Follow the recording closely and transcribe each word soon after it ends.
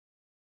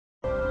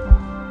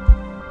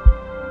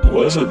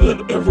Why is it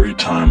that every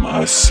time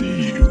I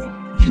see you,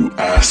 you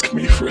ask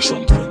me for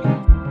something?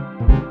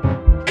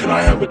 Can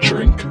I have a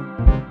drink?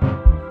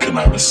 Can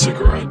I have a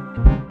cigarette?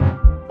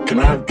 Can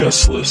I have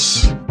guest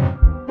lists?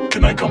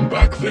 Can I come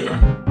back there?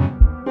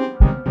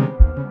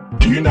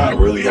 Do you not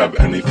really have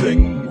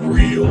anything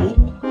real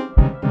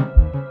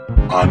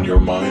on your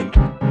mind?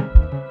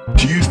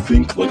 Do you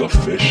think like a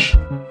fish?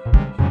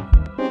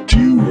 Do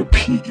you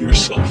repeat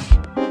yourself?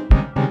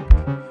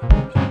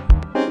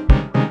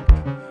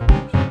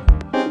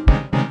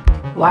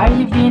 Why are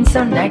you being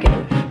so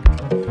negative?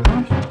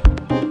 Huh?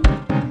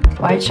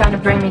 Why are you trying to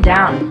bring me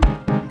down?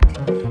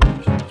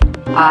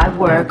 I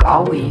work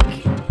all week.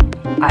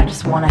 I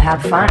just want to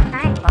have fun.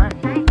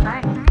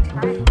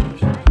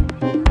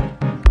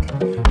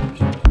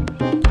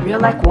 Real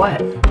like what?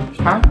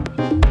 Huh?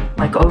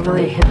 Like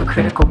overly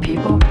hypocritical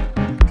people?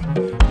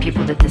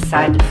 People that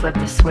decide to flip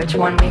the switch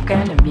one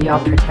weekend and be all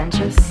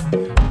pretentious?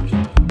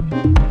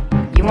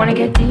 You want to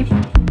get deep?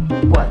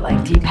 What,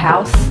 like deep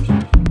house?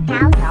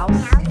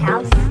 House.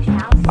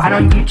 Why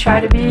don't you try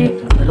to be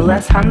a little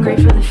less hungry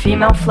for the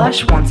female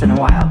flesh once in a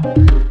while?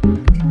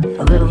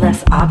 A little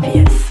less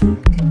obvious.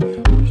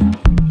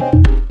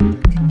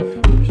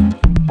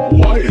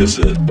 Why is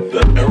it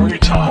that every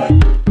time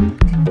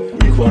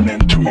we run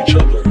into each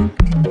other,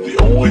 the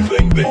only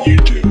thing that you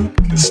do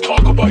is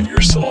talk about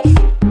yourself?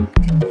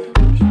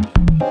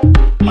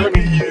 I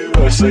meet you,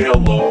 I say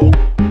hello.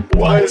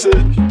 Why is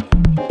it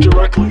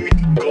directly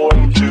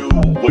going to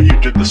what you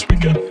did this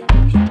weekend?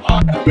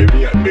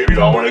 Maybe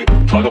I want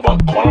to talk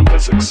about quantum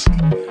physics.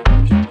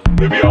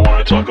 Maybe I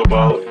want to talk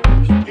about,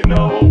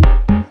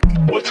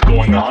 what's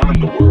going on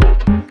in the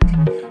world.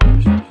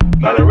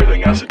 Not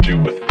everything has to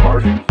do with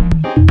partying.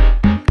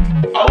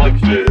 I like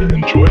to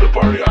enjoy the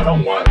party. I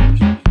don't want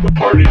the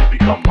party to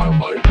become my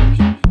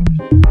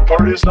life.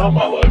 Party is not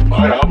my life.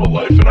 I have a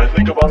life and I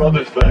think about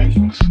other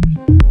things.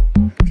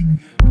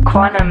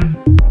 Quantum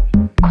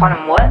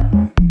what?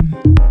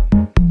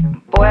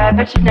 Boy, I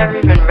bet you've never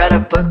even read a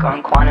book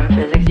on quantum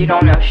physics. You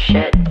don't know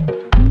shit.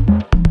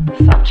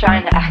 Stop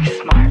trying to act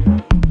smart.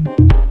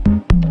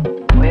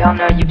 We all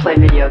know you play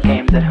video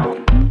games at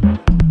home.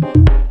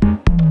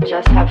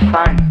 Just have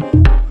fun.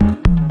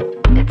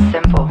 It's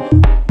simple.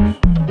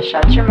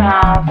 Shut your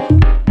mouth.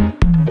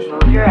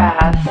 Move your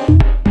ass.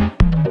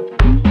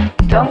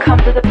 Don't come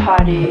to the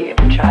party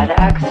and try to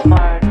act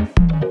smart.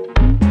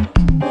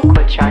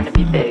 Quit trying to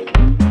be big.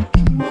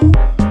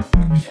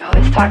 You're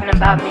always talking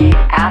about me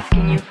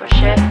asking you for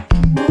shit.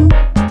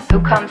 Who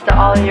comes to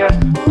all of your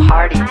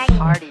parties?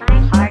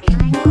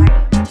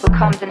 Who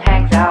comes and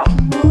hangs out?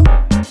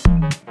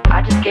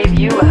 I just gave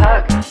you a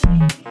hug.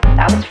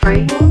 That was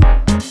free.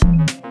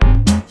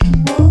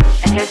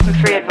 And here's some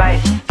free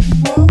advice.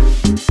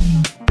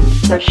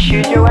 Those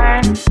shoes you're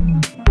wearing,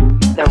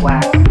 they're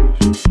whack.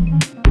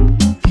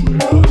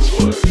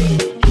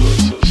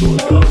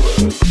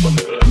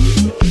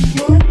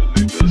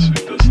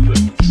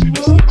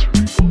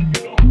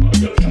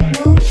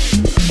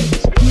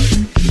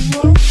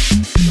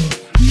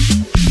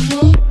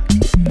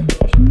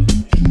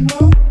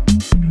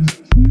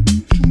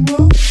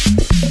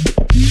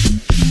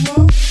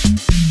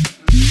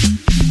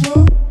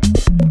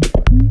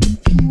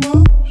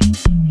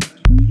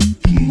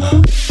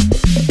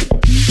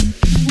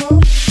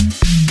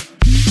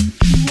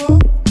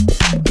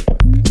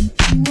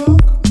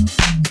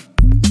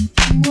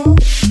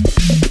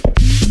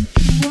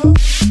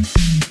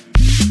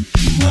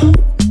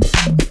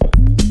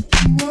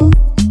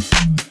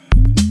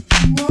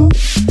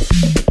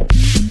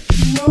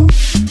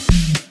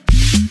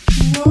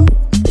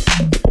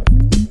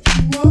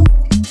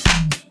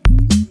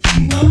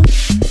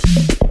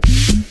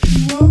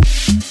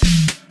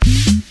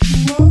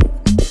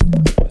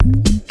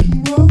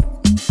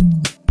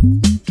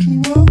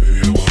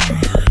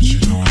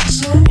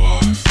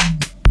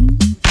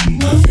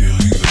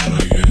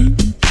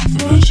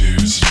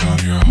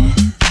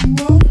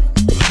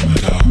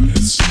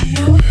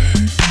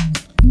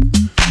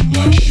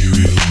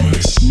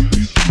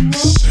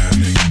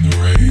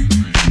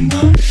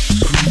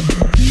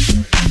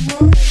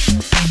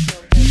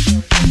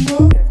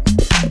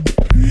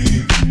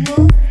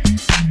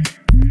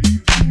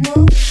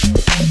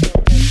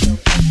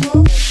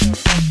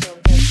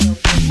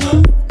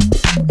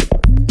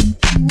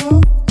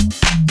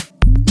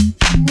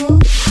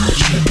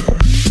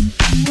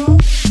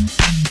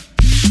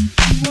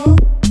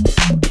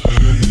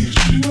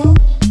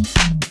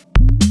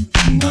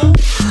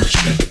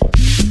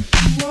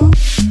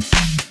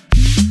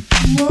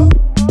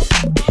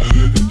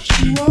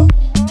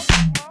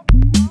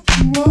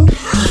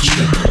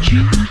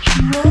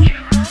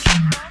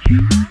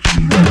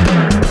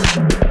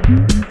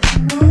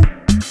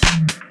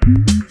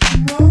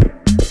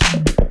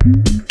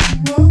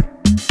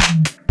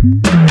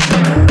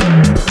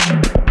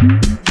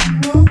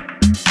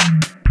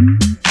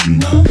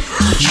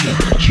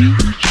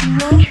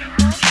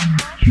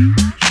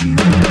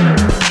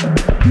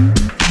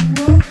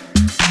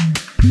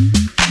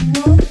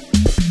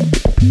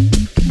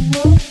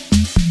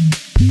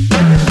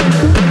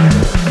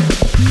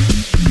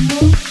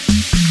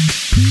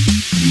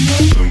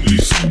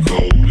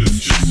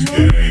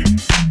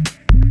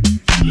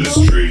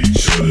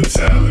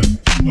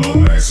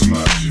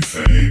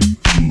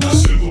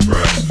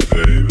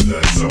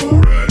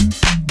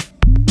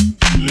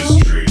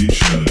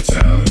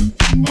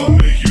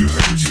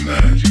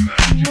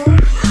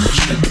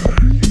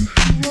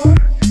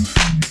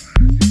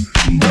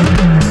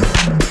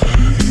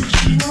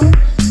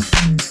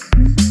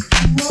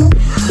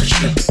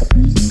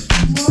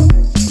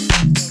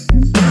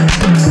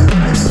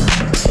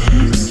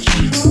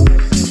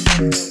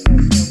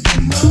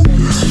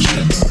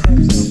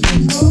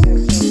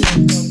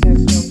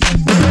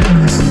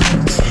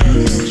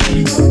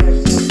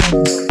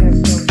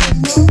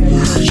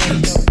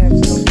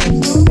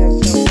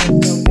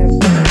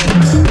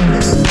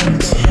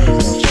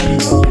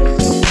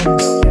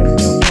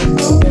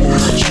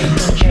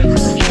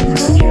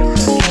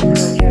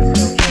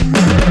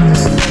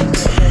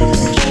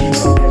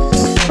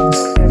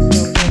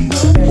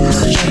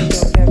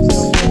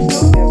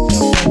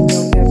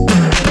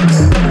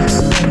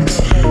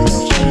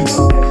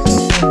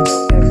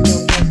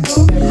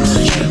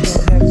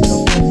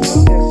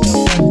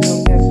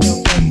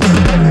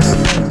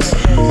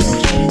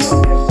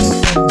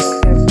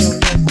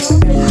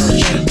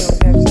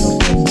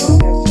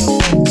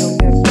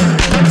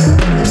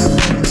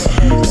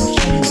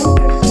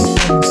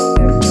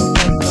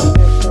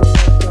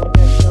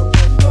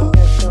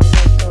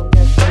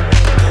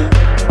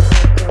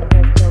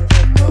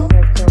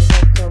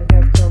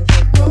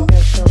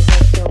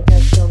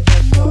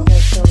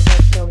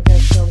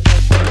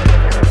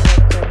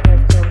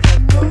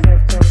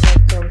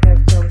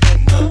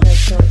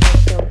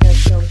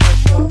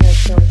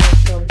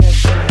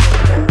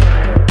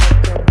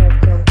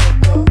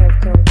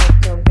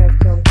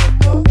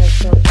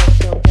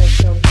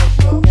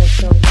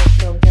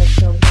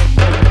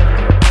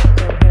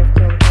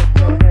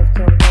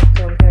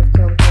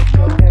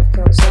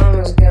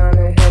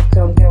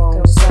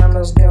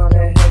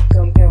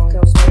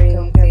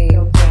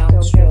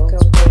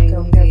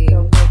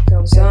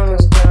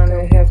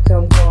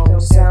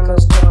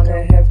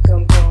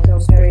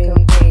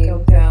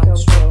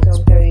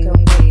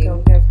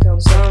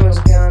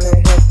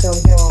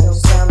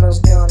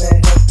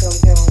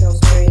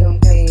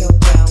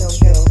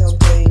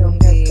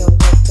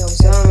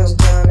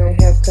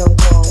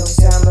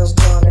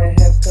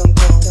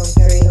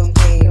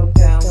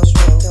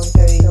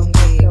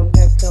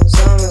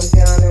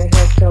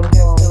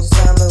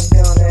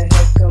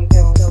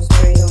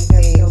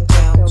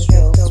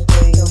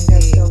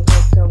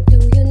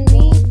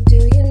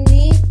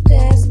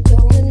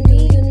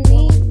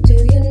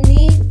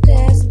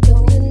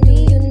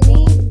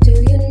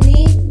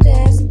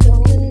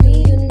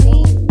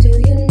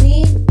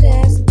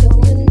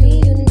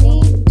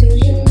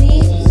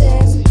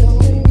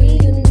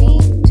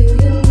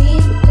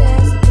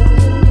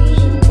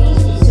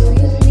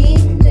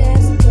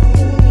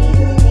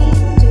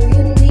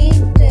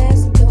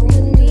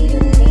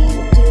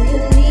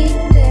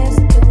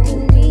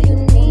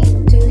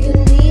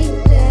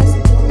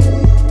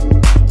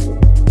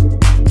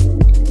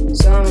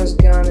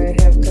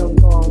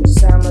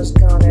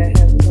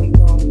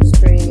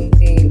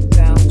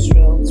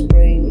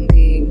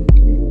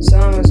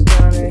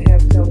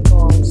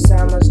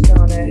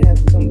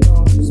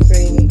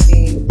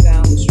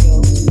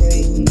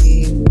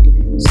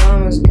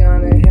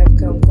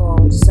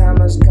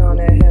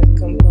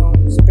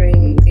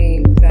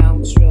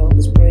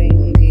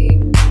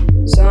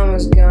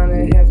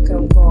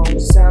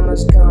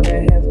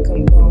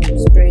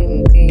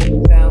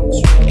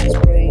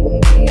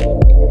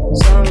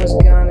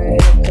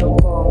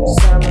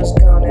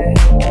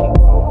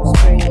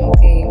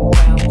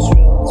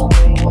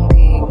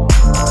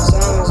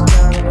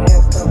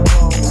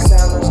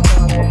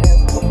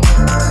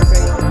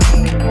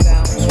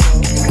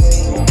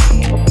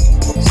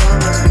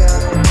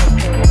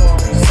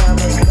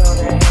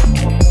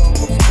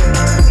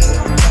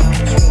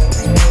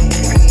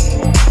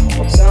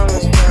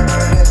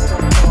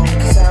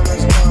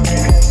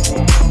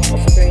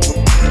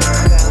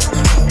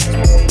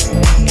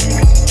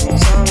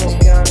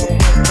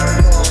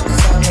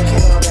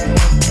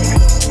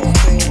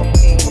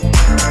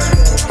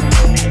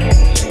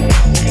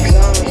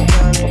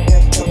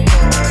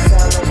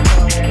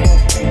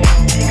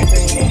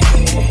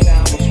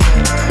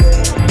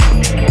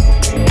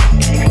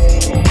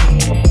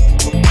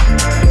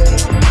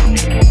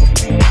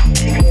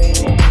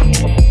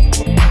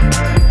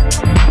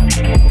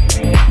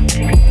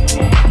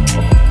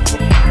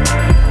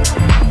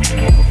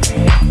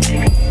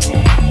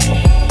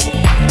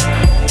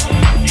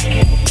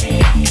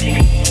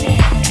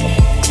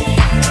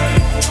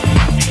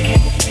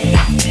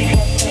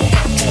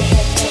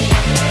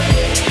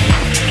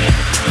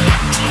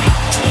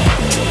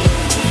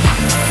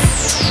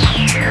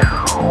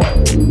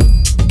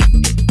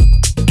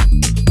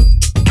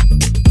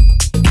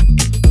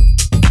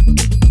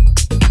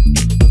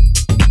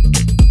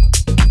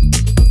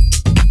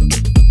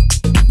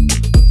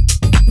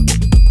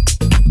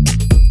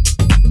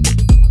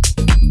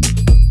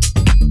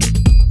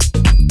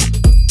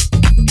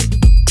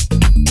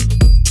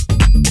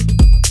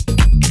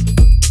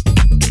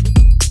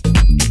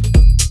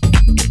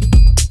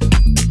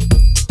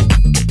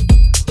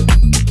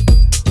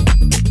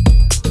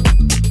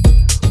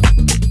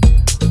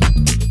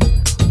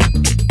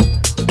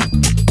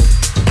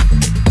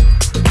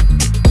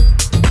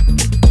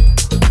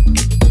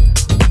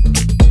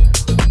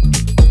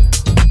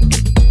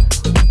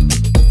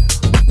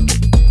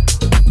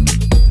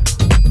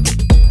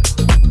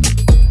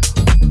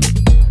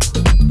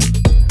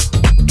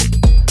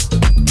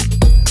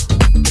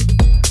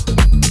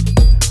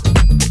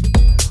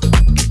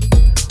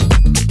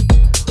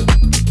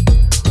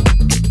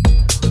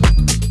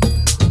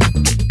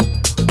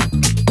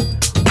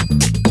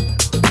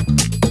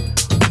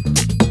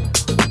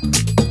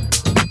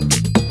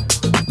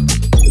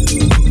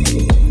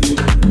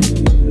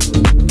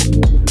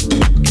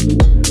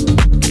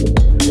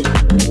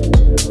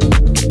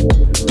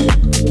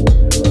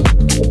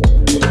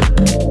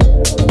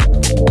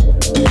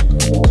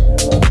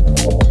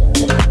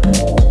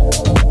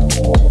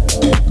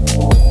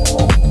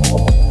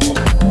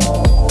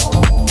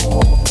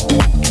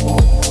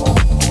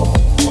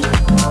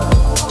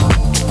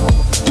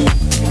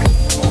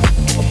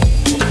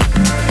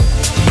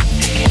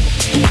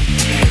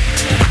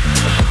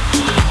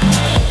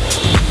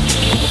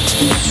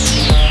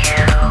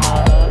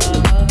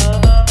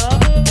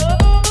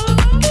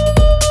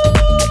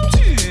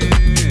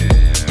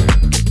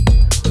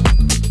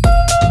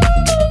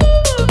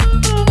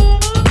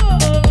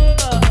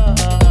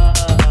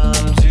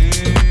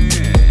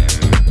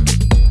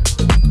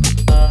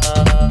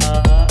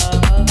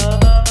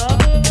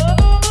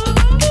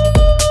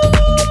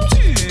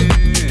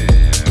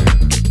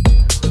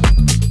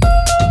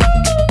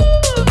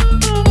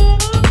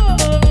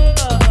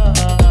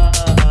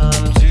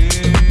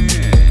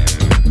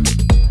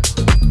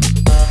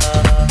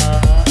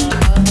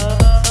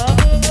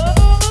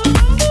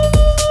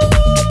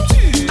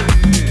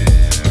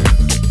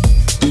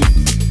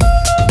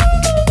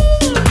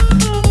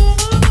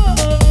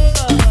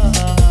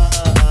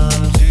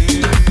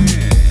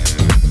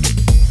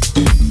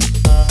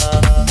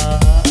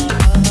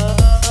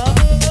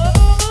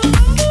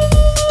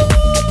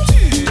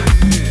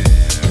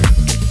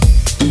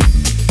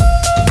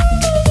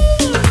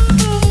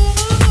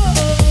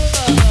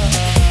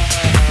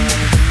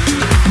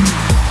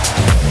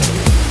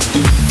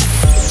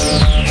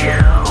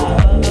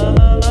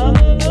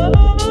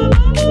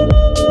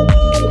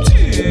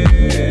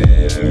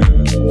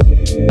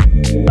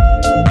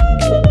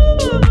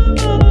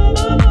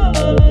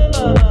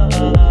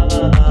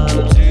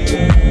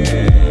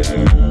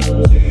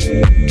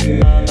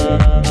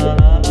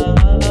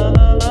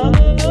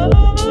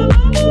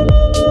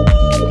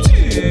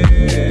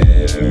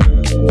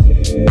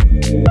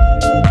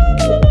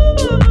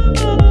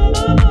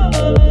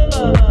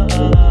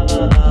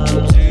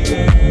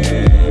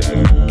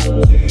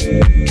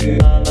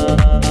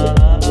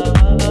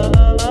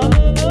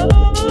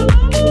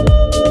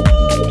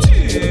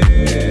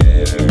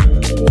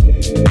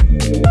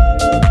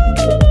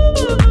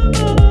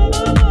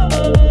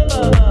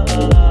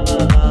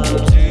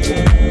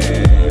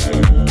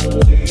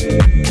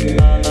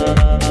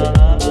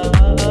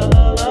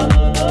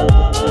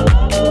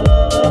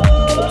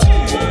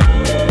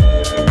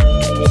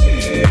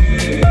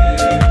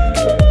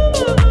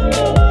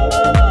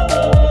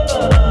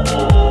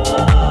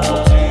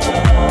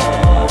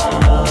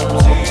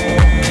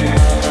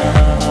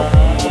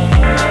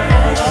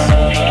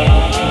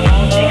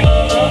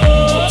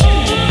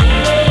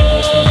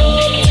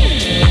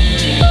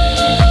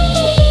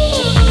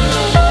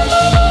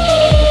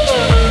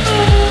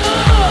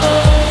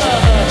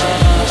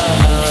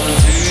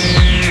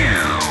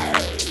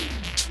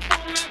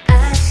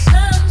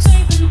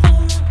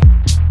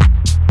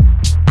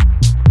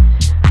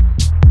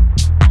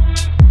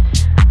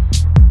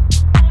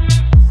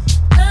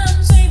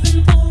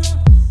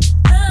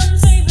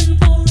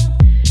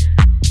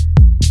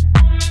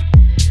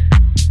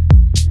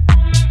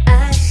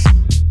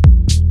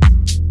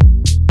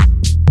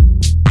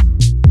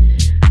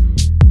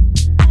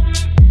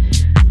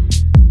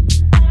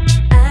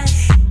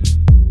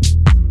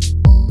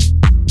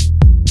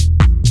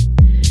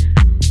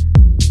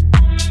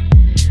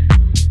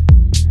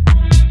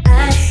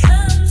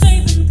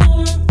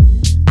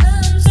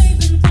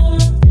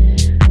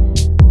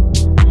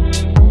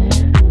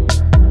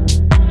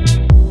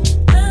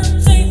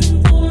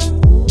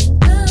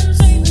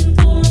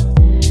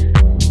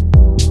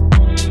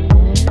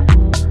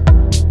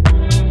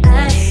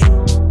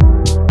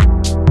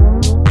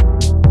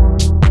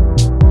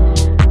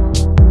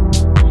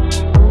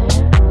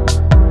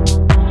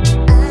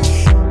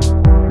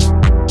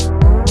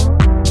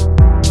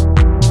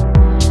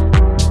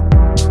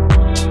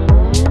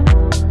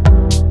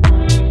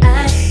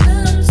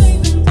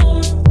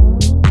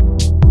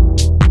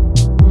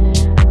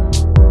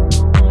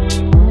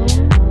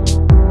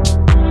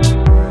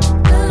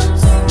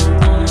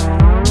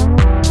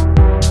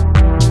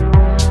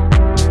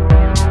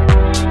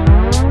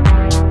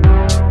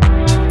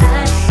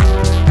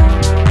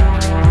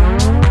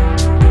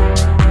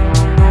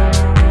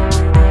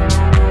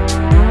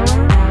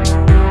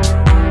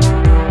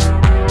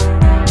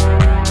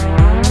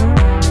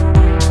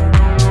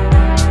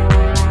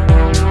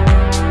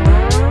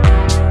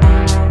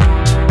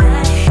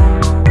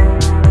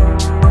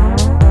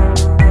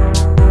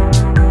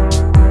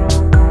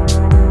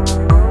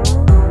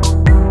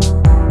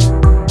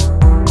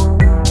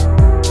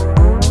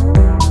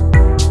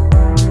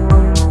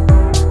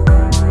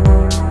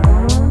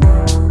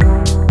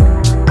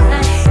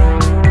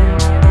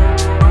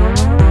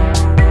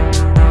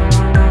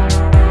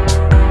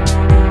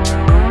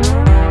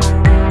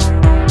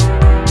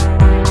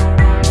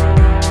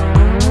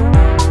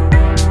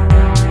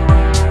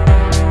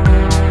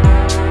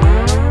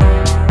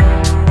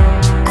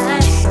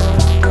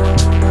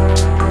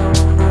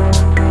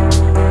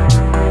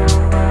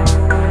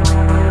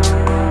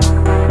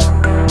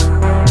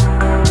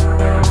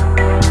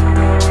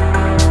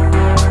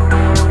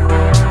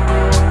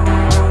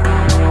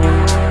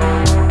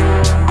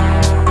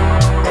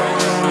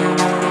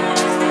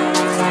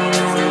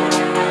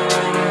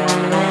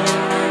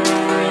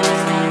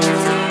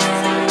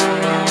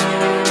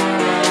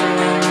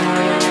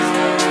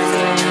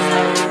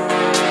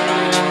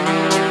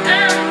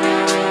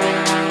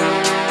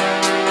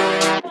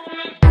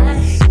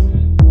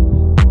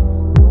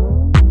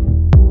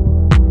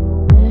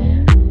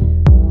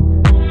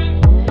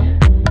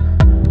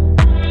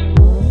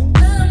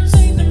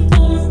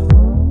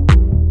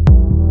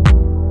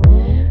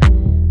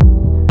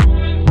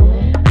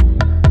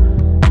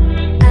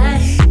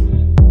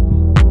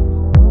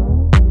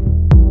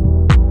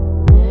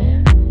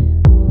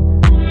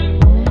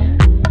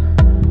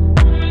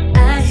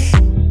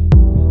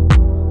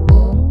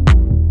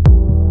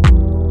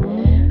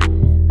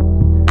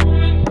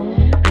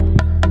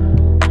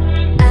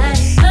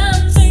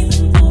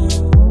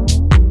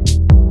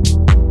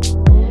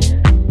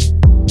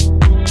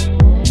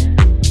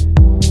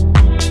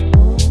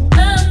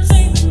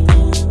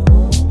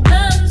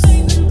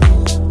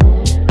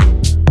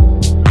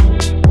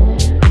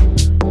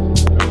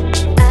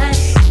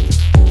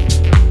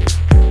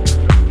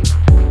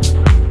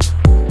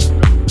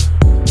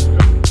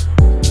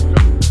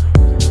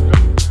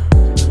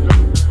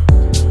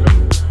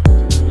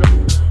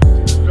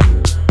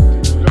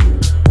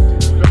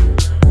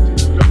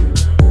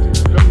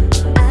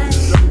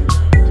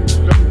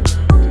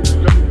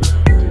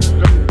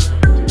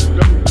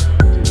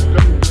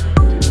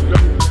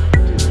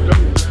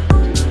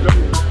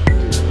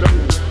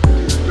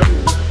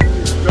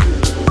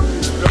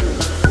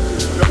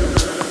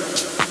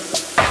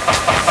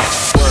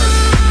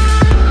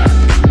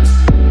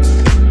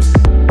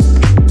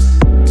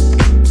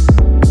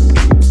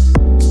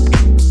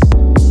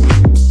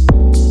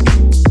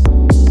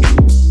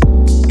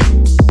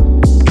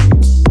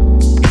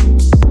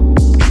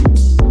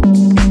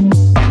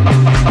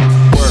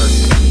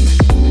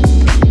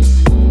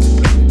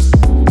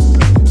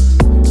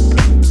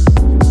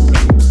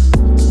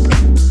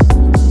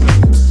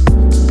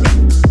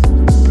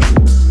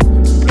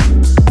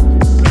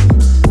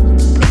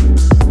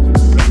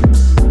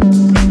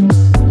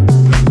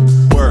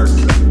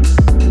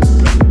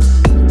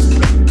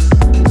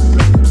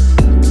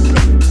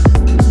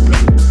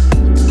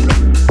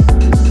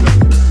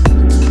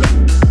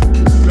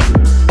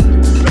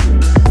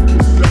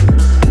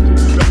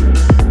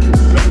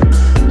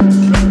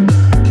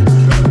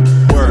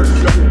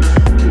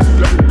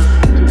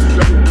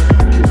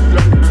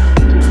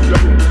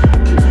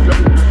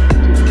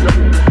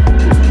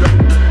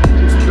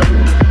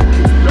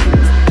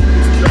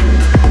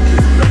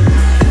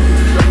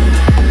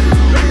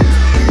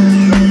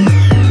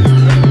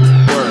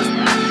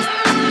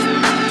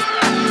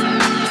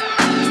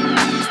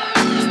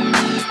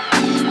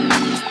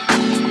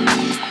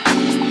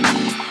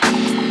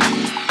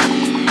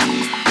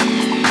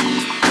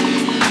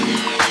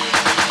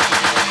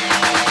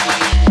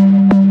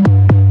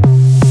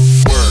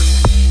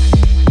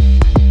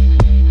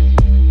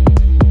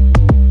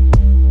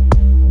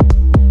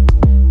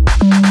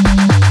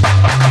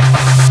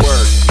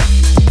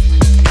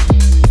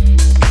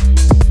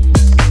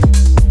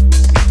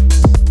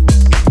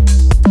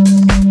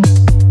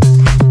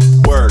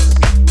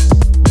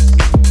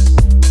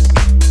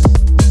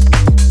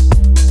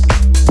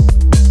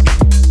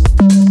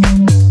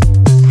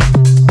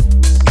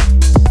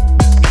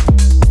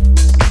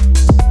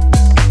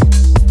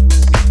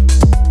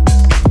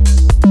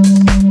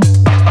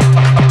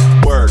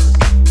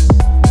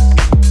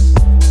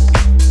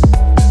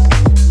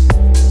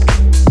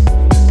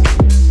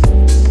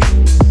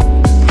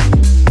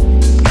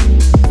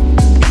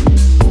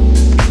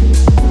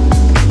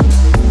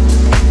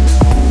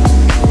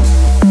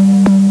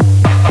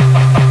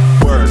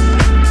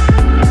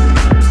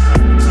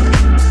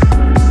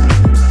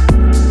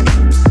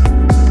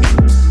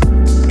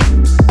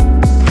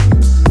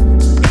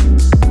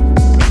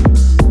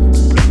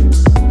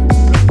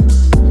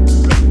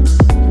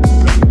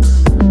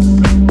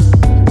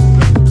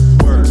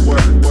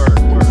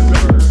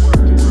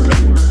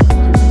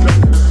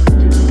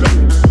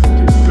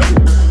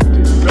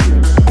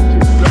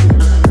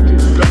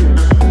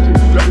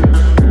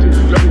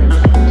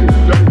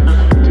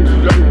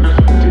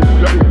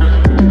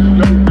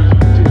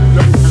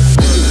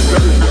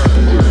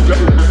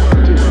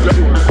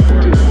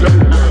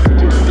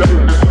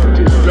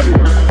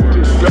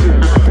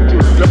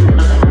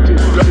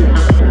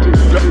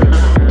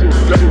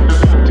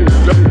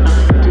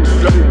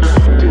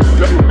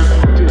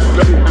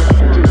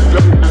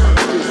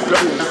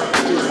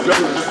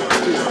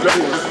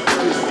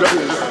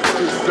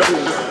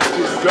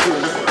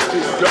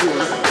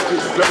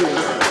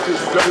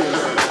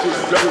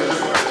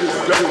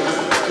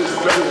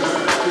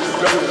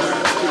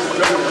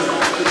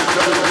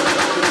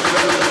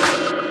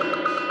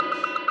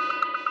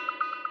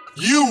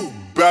 You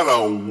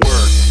better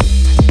work.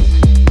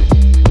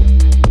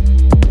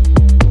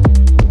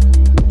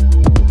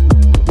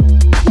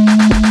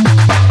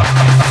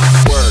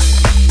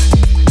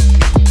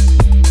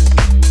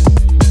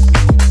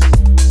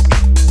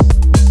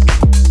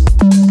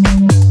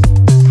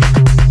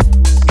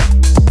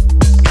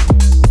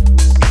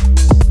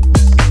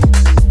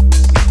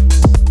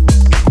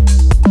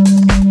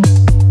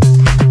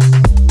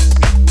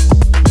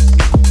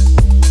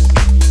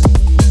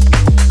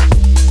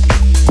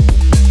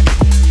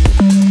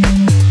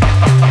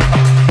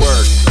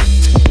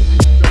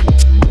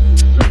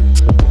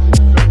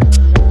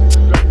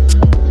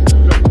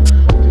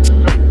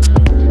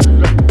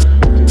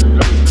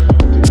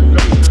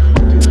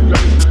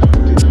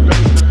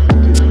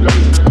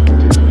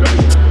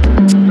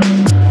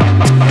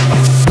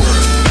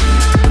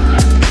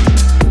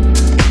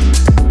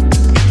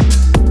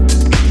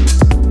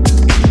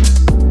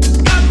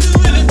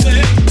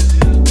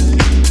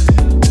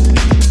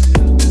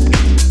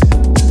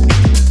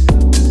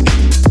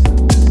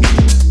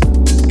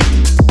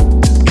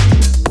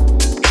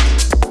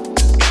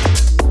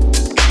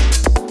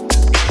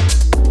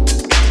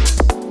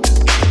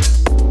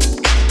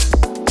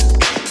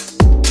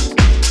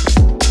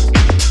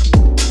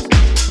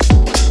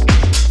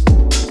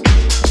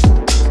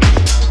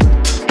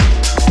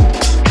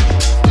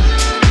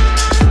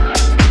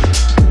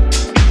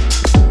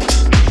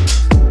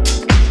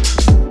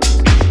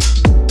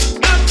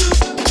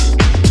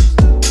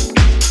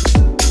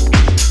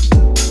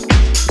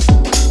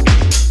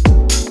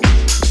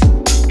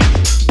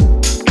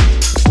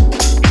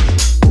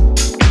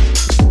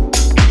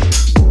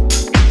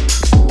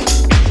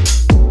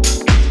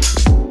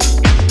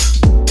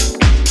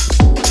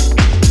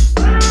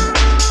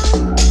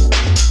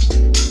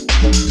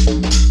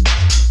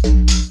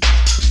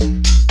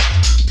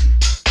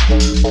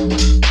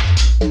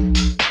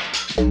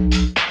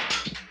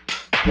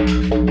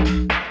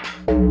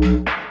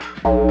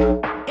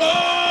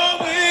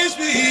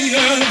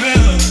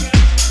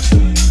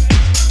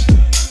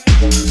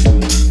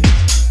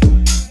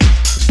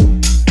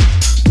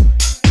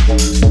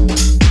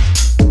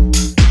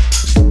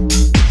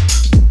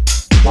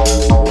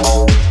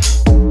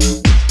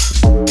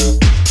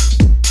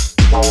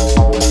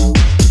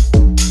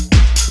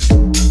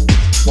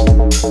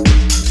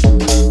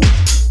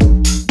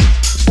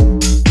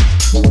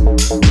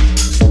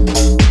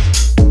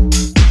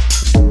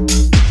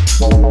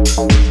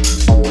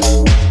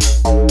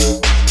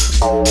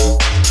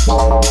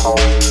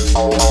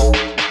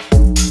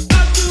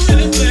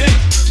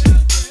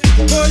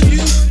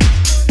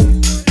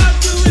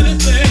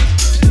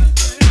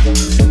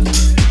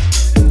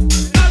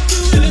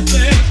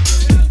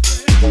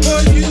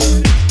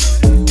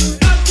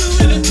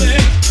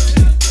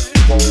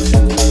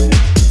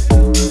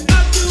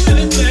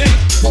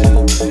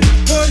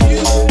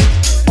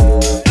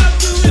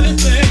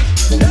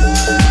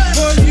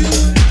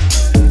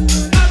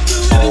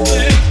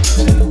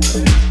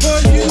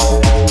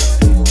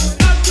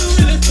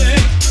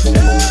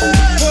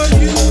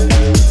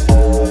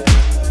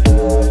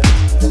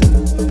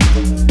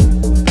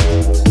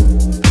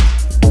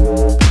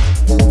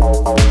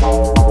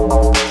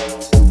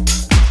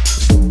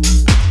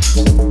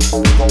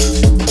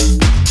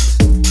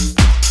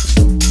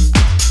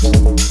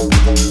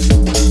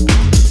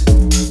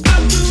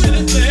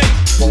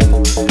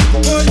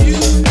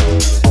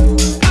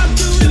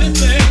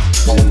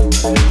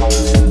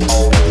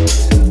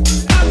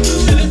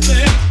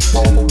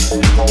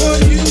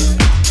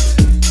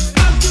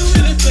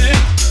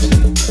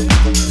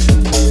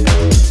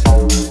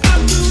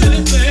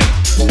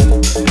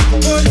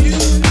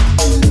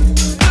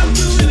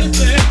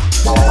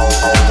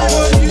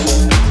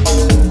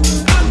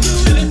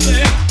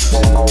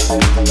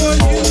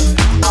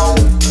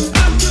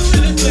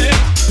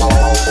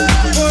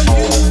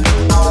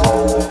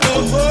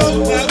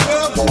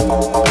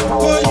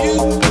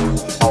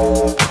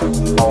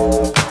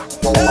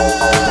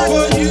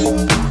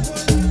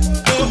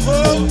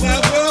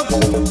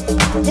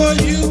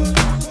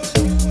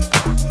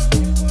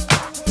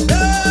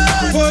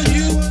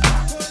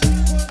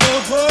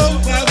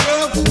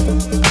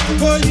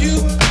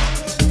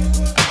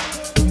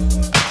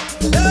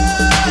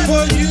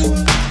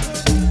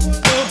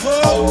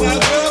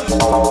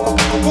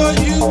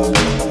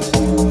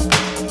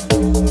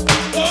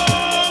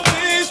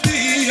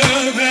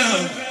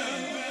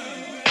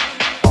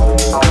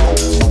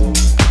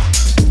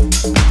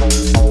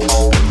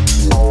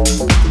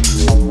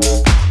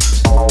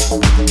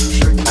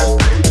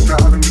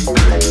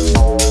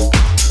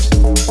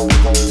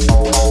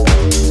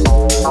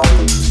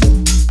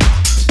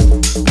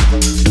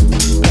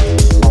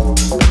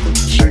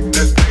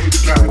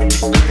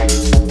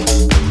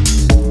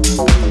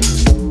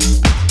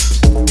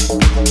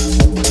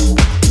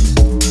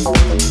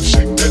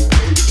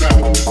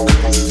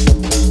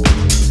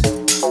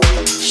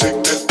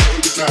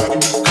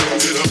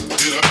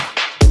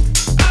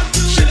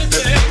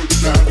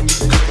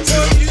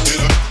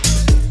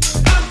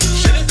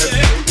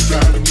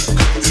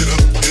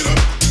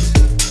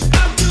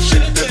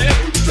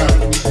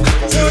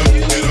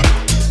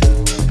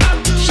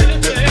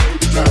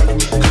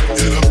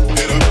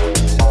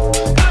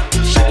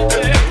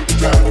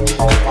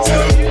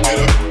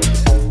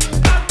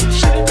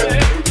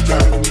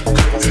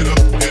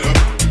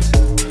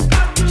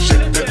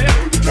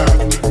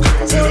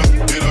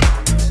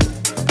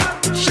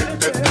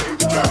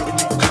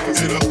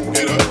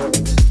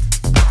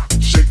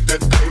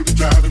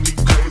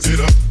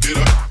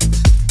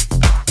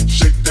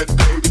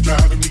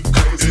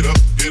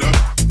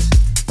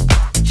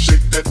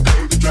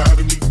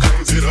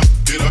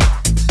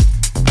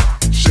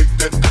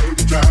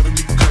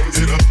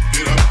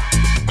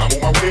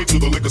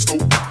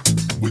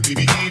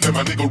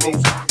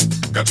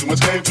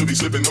 much game to be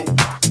slipping, no.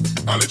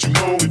 I'll let you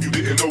know if you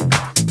didn't know.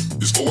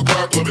 This 4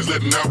 o'clock club is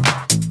letting out.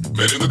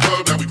 Met in the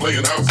club, now we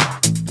playing house.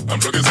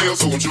 I'm drunk as hell,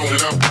 so I'm showing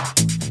out.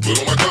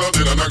 Put on my glove,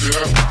 then I knock it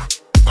out.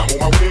 I'm on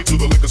my way to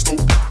the liquor store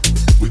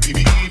with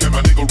DBE and my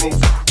nigga Rohr.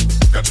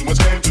 Got too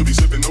much game to be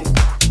slipping, no.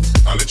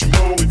 I'll let you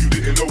know if you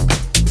didn't know.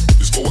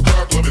 This 4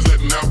 o'clock club is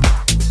letting out.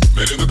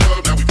 Met in the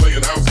club, now we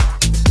playing house.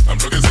 I'm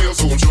drunk as hell,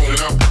 so I'm showing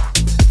out.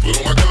 Put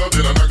on my glove,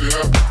 then I knock it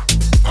out.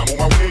 I'm on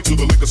my way to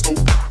the liquor store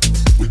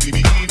with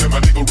DBE and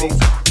my nigga Rohr.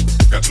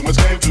 Got too much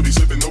game to be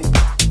slipping, no.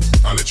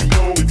 I'll let you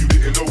know if you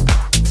didn't know.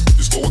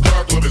 This 4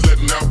 o'clock club is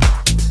letting out.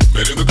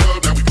 Met in the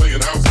club, now we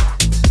playing house.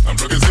 I'm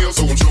drunk as hell,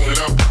 so I'm showing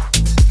out.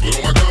 Put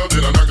on my glove,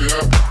 then I knock it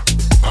out.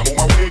 I'm on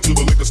my way to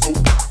the liquor store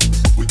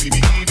with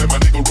DBE and my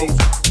nigga Rohr.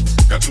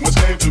 Got too much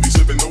game to be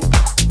slipping, no.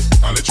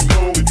 I'll let you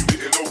know if you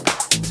didn't know.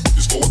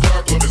 This 4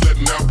 o'clock club is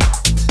letting out.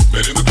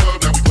 Met in the club,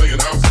 now we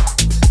playing house.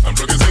 I'm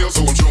drunk as hell,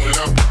 so I'm showing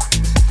out.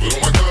 Put on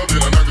my glove,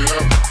 then I knock it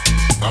out.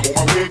 I'm on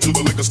my way to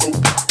the liquor store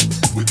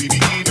with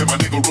DBE and my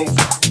nigga Rohr.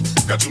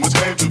 Got too much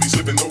game to be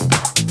slipping, no.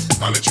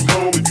 I'll let you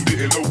know if you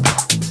didn't know.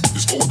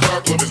 This 4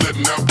 o'clock club is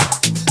letting out.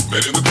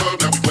 Met in the club,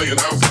 now we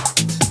playing house.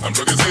 I'm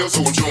drunk as hell,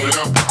 so I'm showing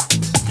out.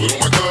 Put on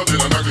my glove,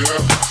 then I knock it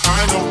out.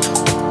 I know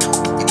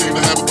you came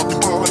to have a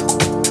fucking party.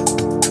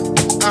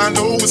 I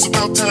know it's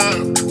about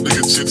time to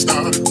get shit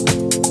started.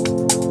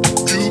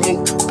 You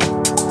know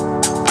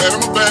that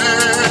I'm a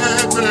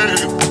bad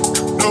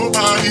man.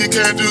 Nobody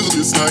can do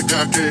this like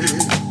I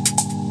can.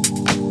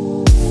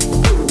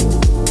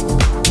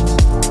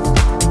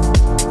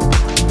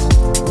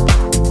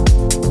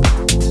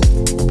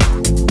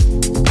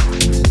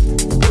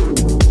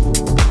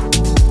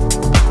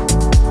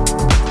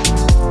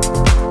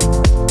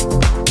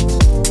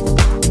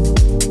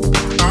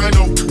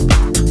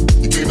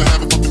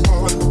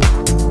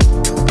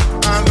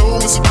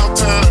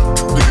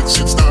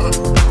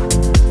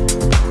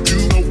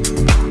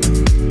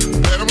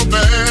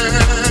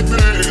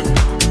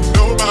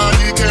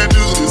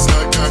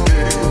 Like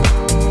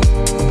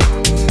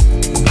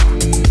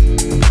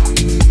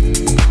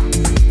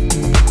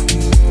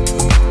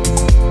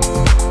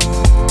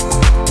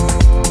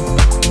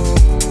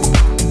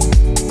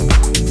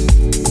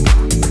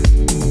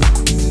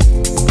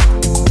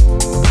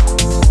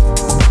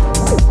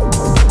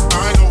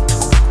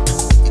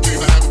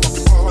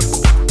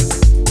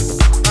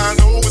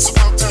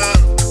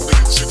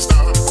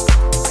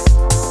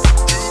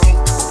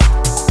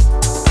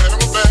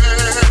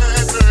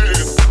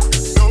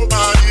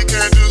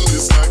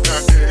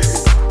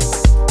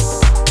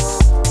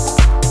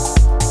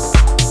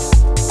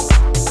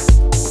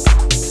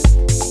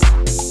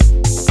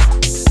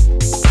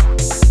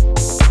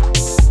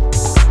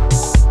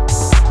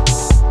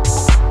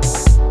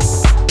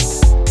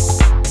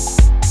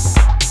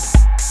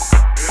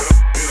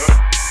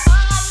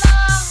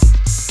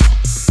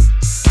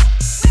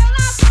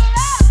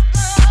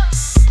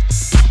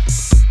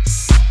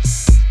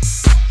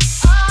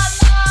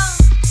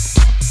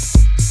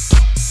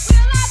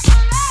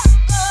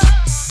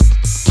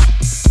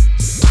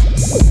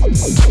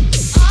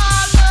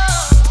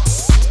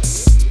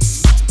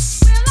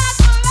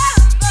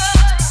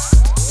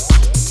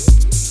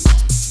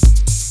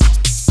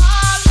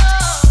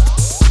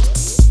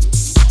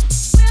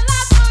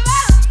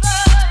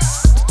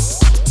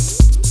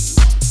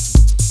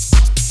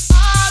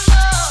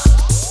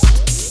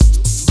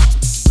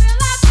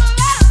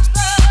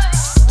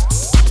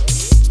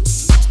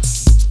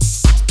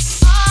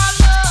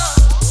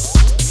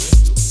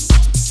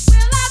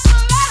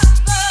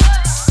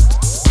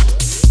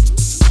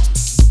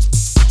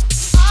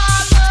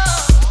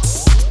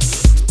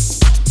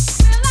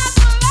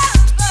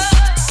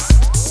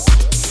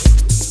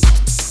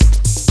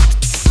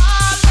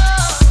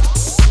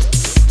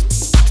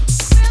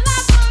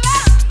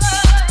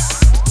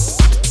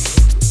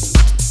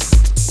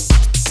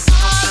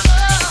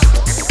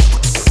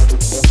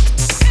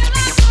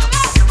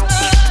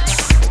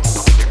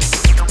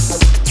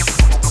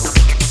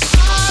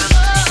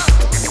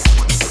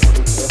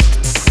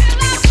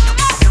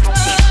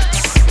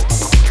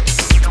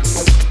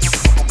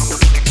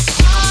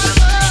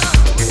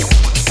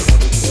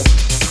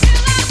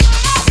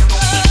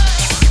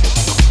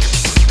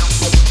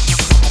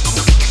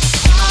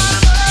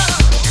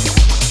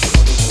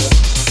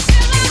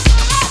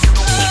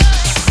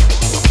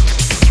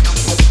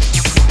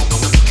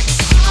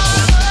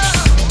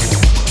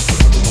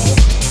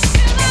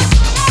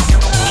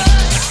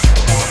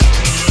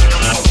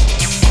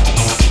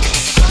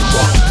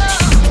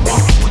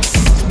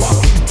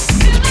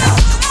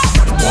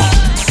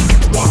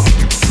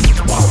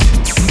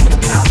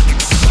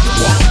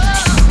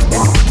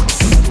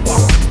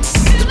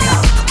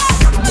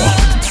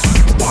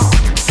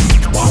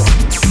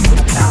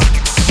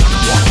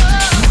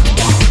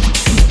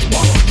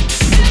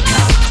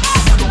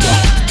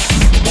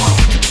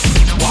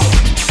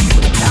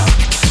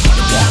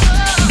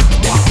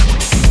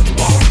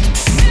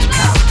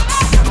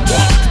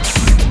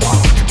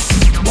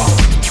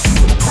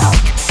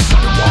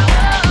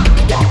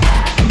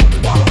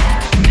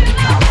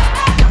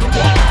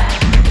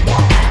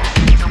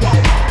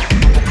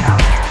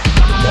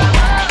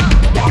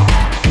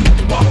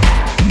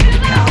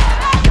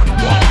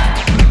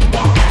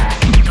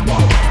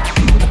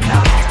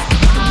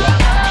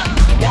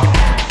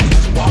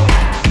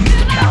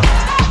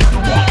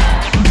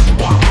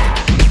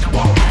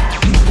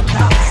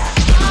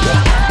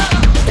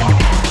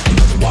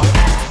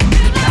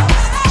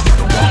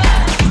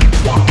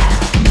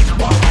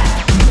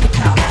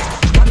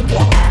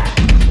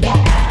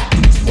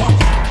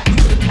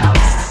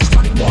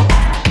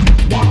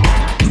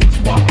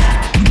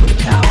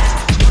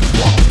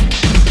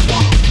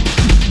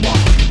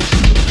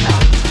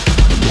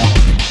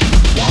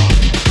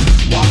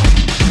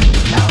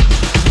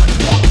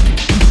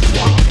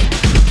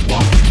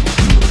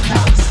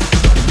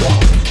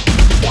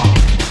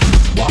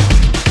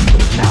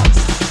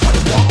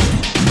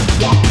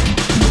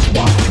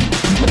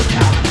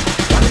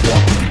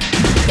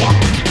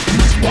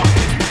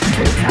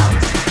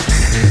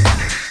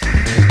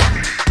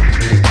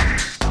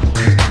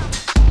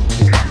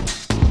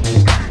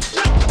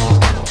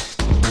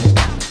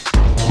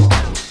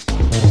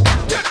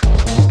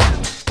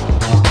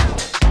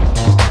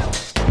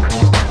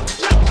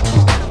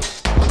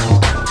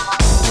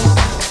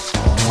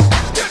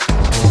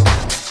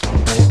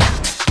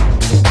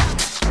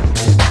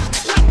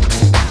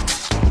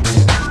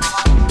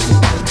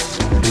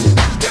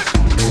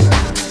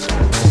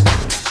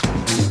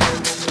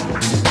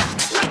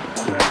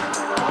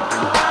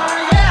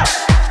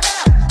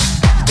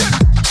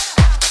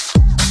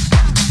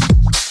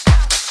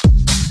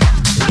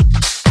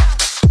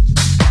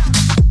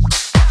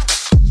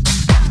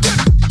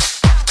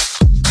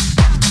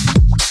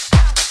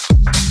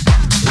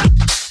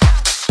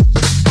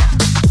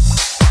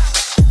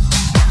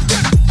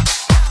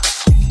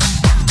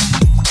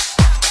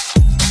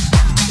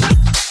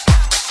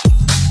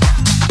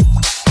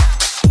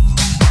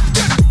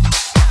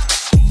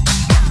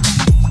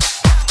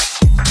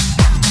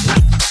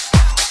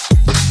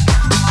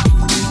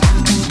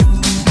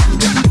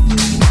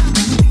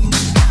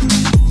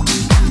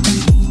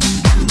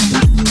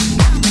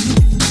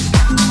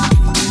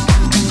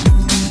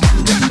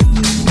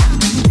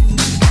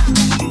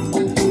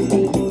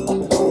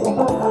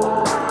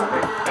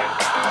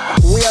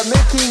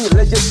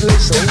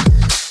legislation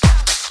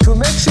to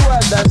make sure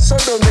that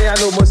sodomy and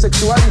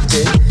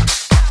homosexuality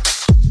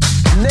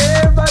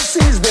never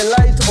sees the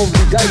light of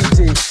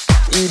legality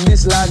in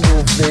this land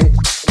of the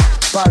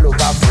Pearl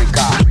of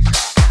Africa.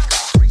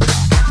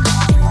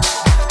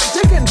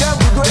 Taking time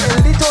to do a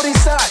little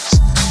research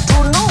to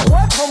know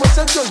what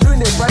homosexuals do in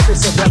the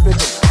privacy of their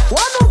bedroom.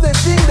 One of the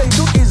things they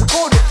do is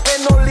called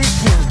anal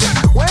leaking,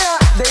 where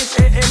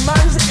a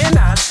man's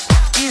anus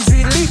is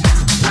leaked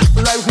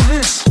like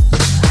this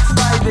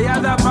by the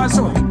other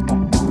person,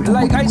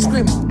 like ice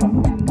cream.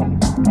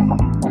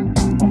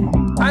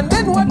 And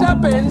then what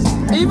happens,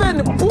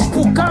 even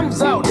poo-poo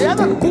comes out, the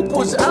other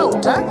poo-poo's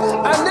out,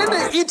 and then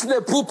they eat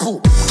the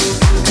poo-poo.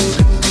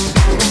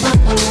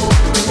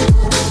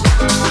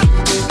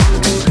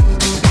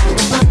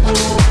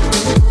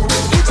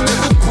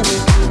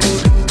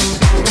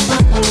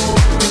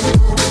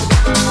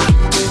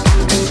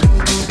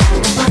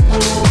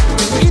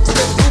 Eat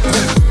the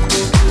poo-poo.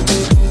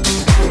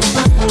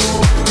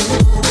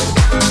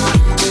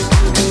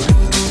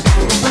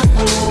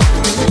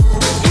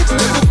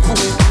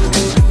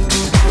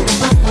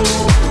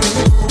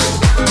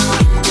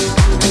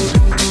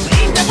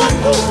 Eat the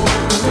poo-poo.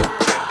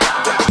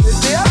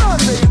 The other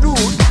one they do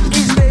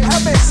is they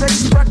have a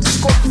sex practice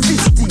called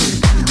fisting,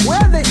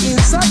 where they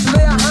insert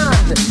their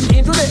hand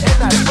into the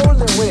anus all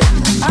the way,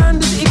 and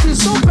it is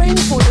so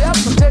painful they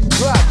have to take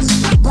drugs,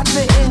 but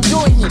they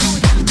enjoy it.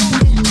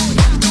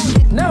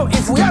 Now,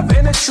 if we have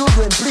any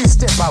children, please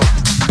step out.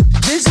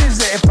 This is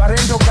a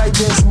parental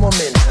guidance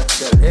moment.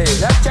 Hey,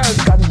 that child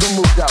can be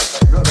moved out.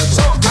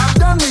 So I've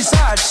done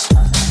research.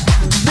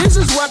 This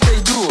is what they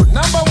do.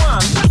 Number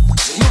one,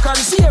 you can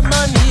see a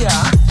man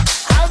here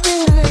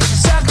having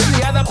sucked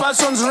the other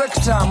person's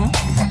rectum,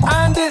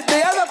 and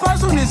the other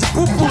person is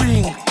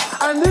poo-pooing,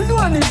 and this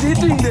one is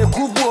eating the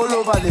poo-poo all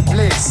over the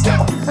place.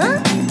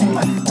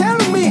 Tell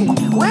me,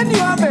 when you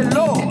have a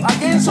law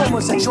against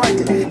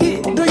homosexuality,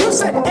 do you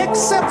say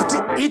except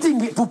eating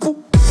the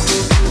poo-poo?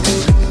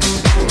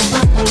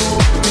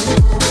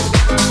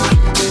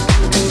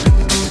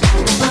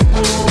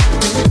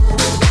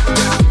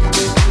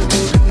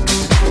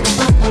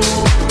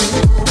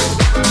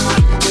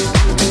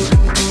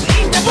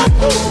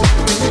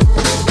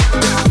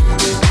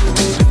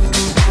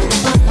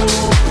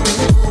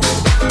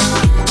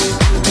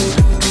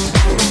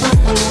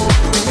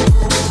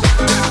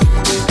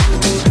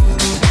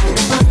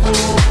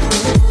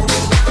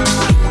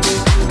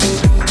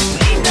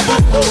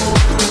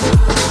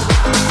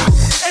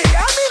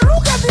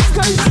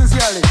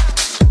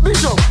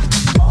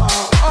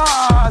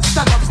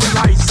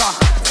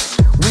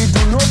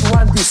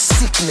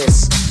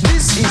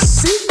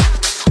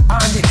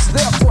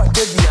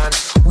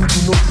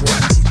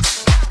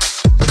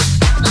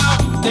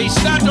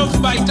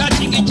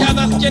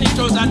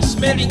 Genitals and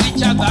smelling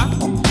each other.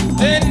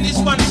 Then this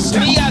one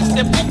smears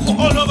the poo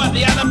all over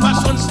the other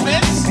person's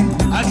face.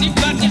 As if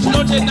that is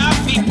not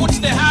enough, he puts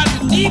the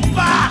hand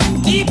deeper,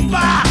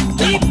 deeper,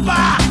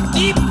 deeper,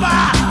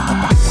 deeper.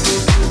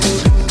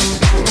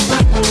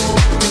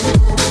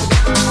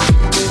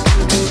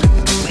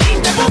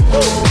 Eat the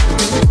poo.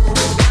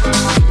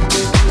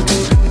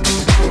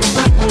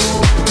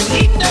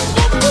 Eat the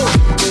poo.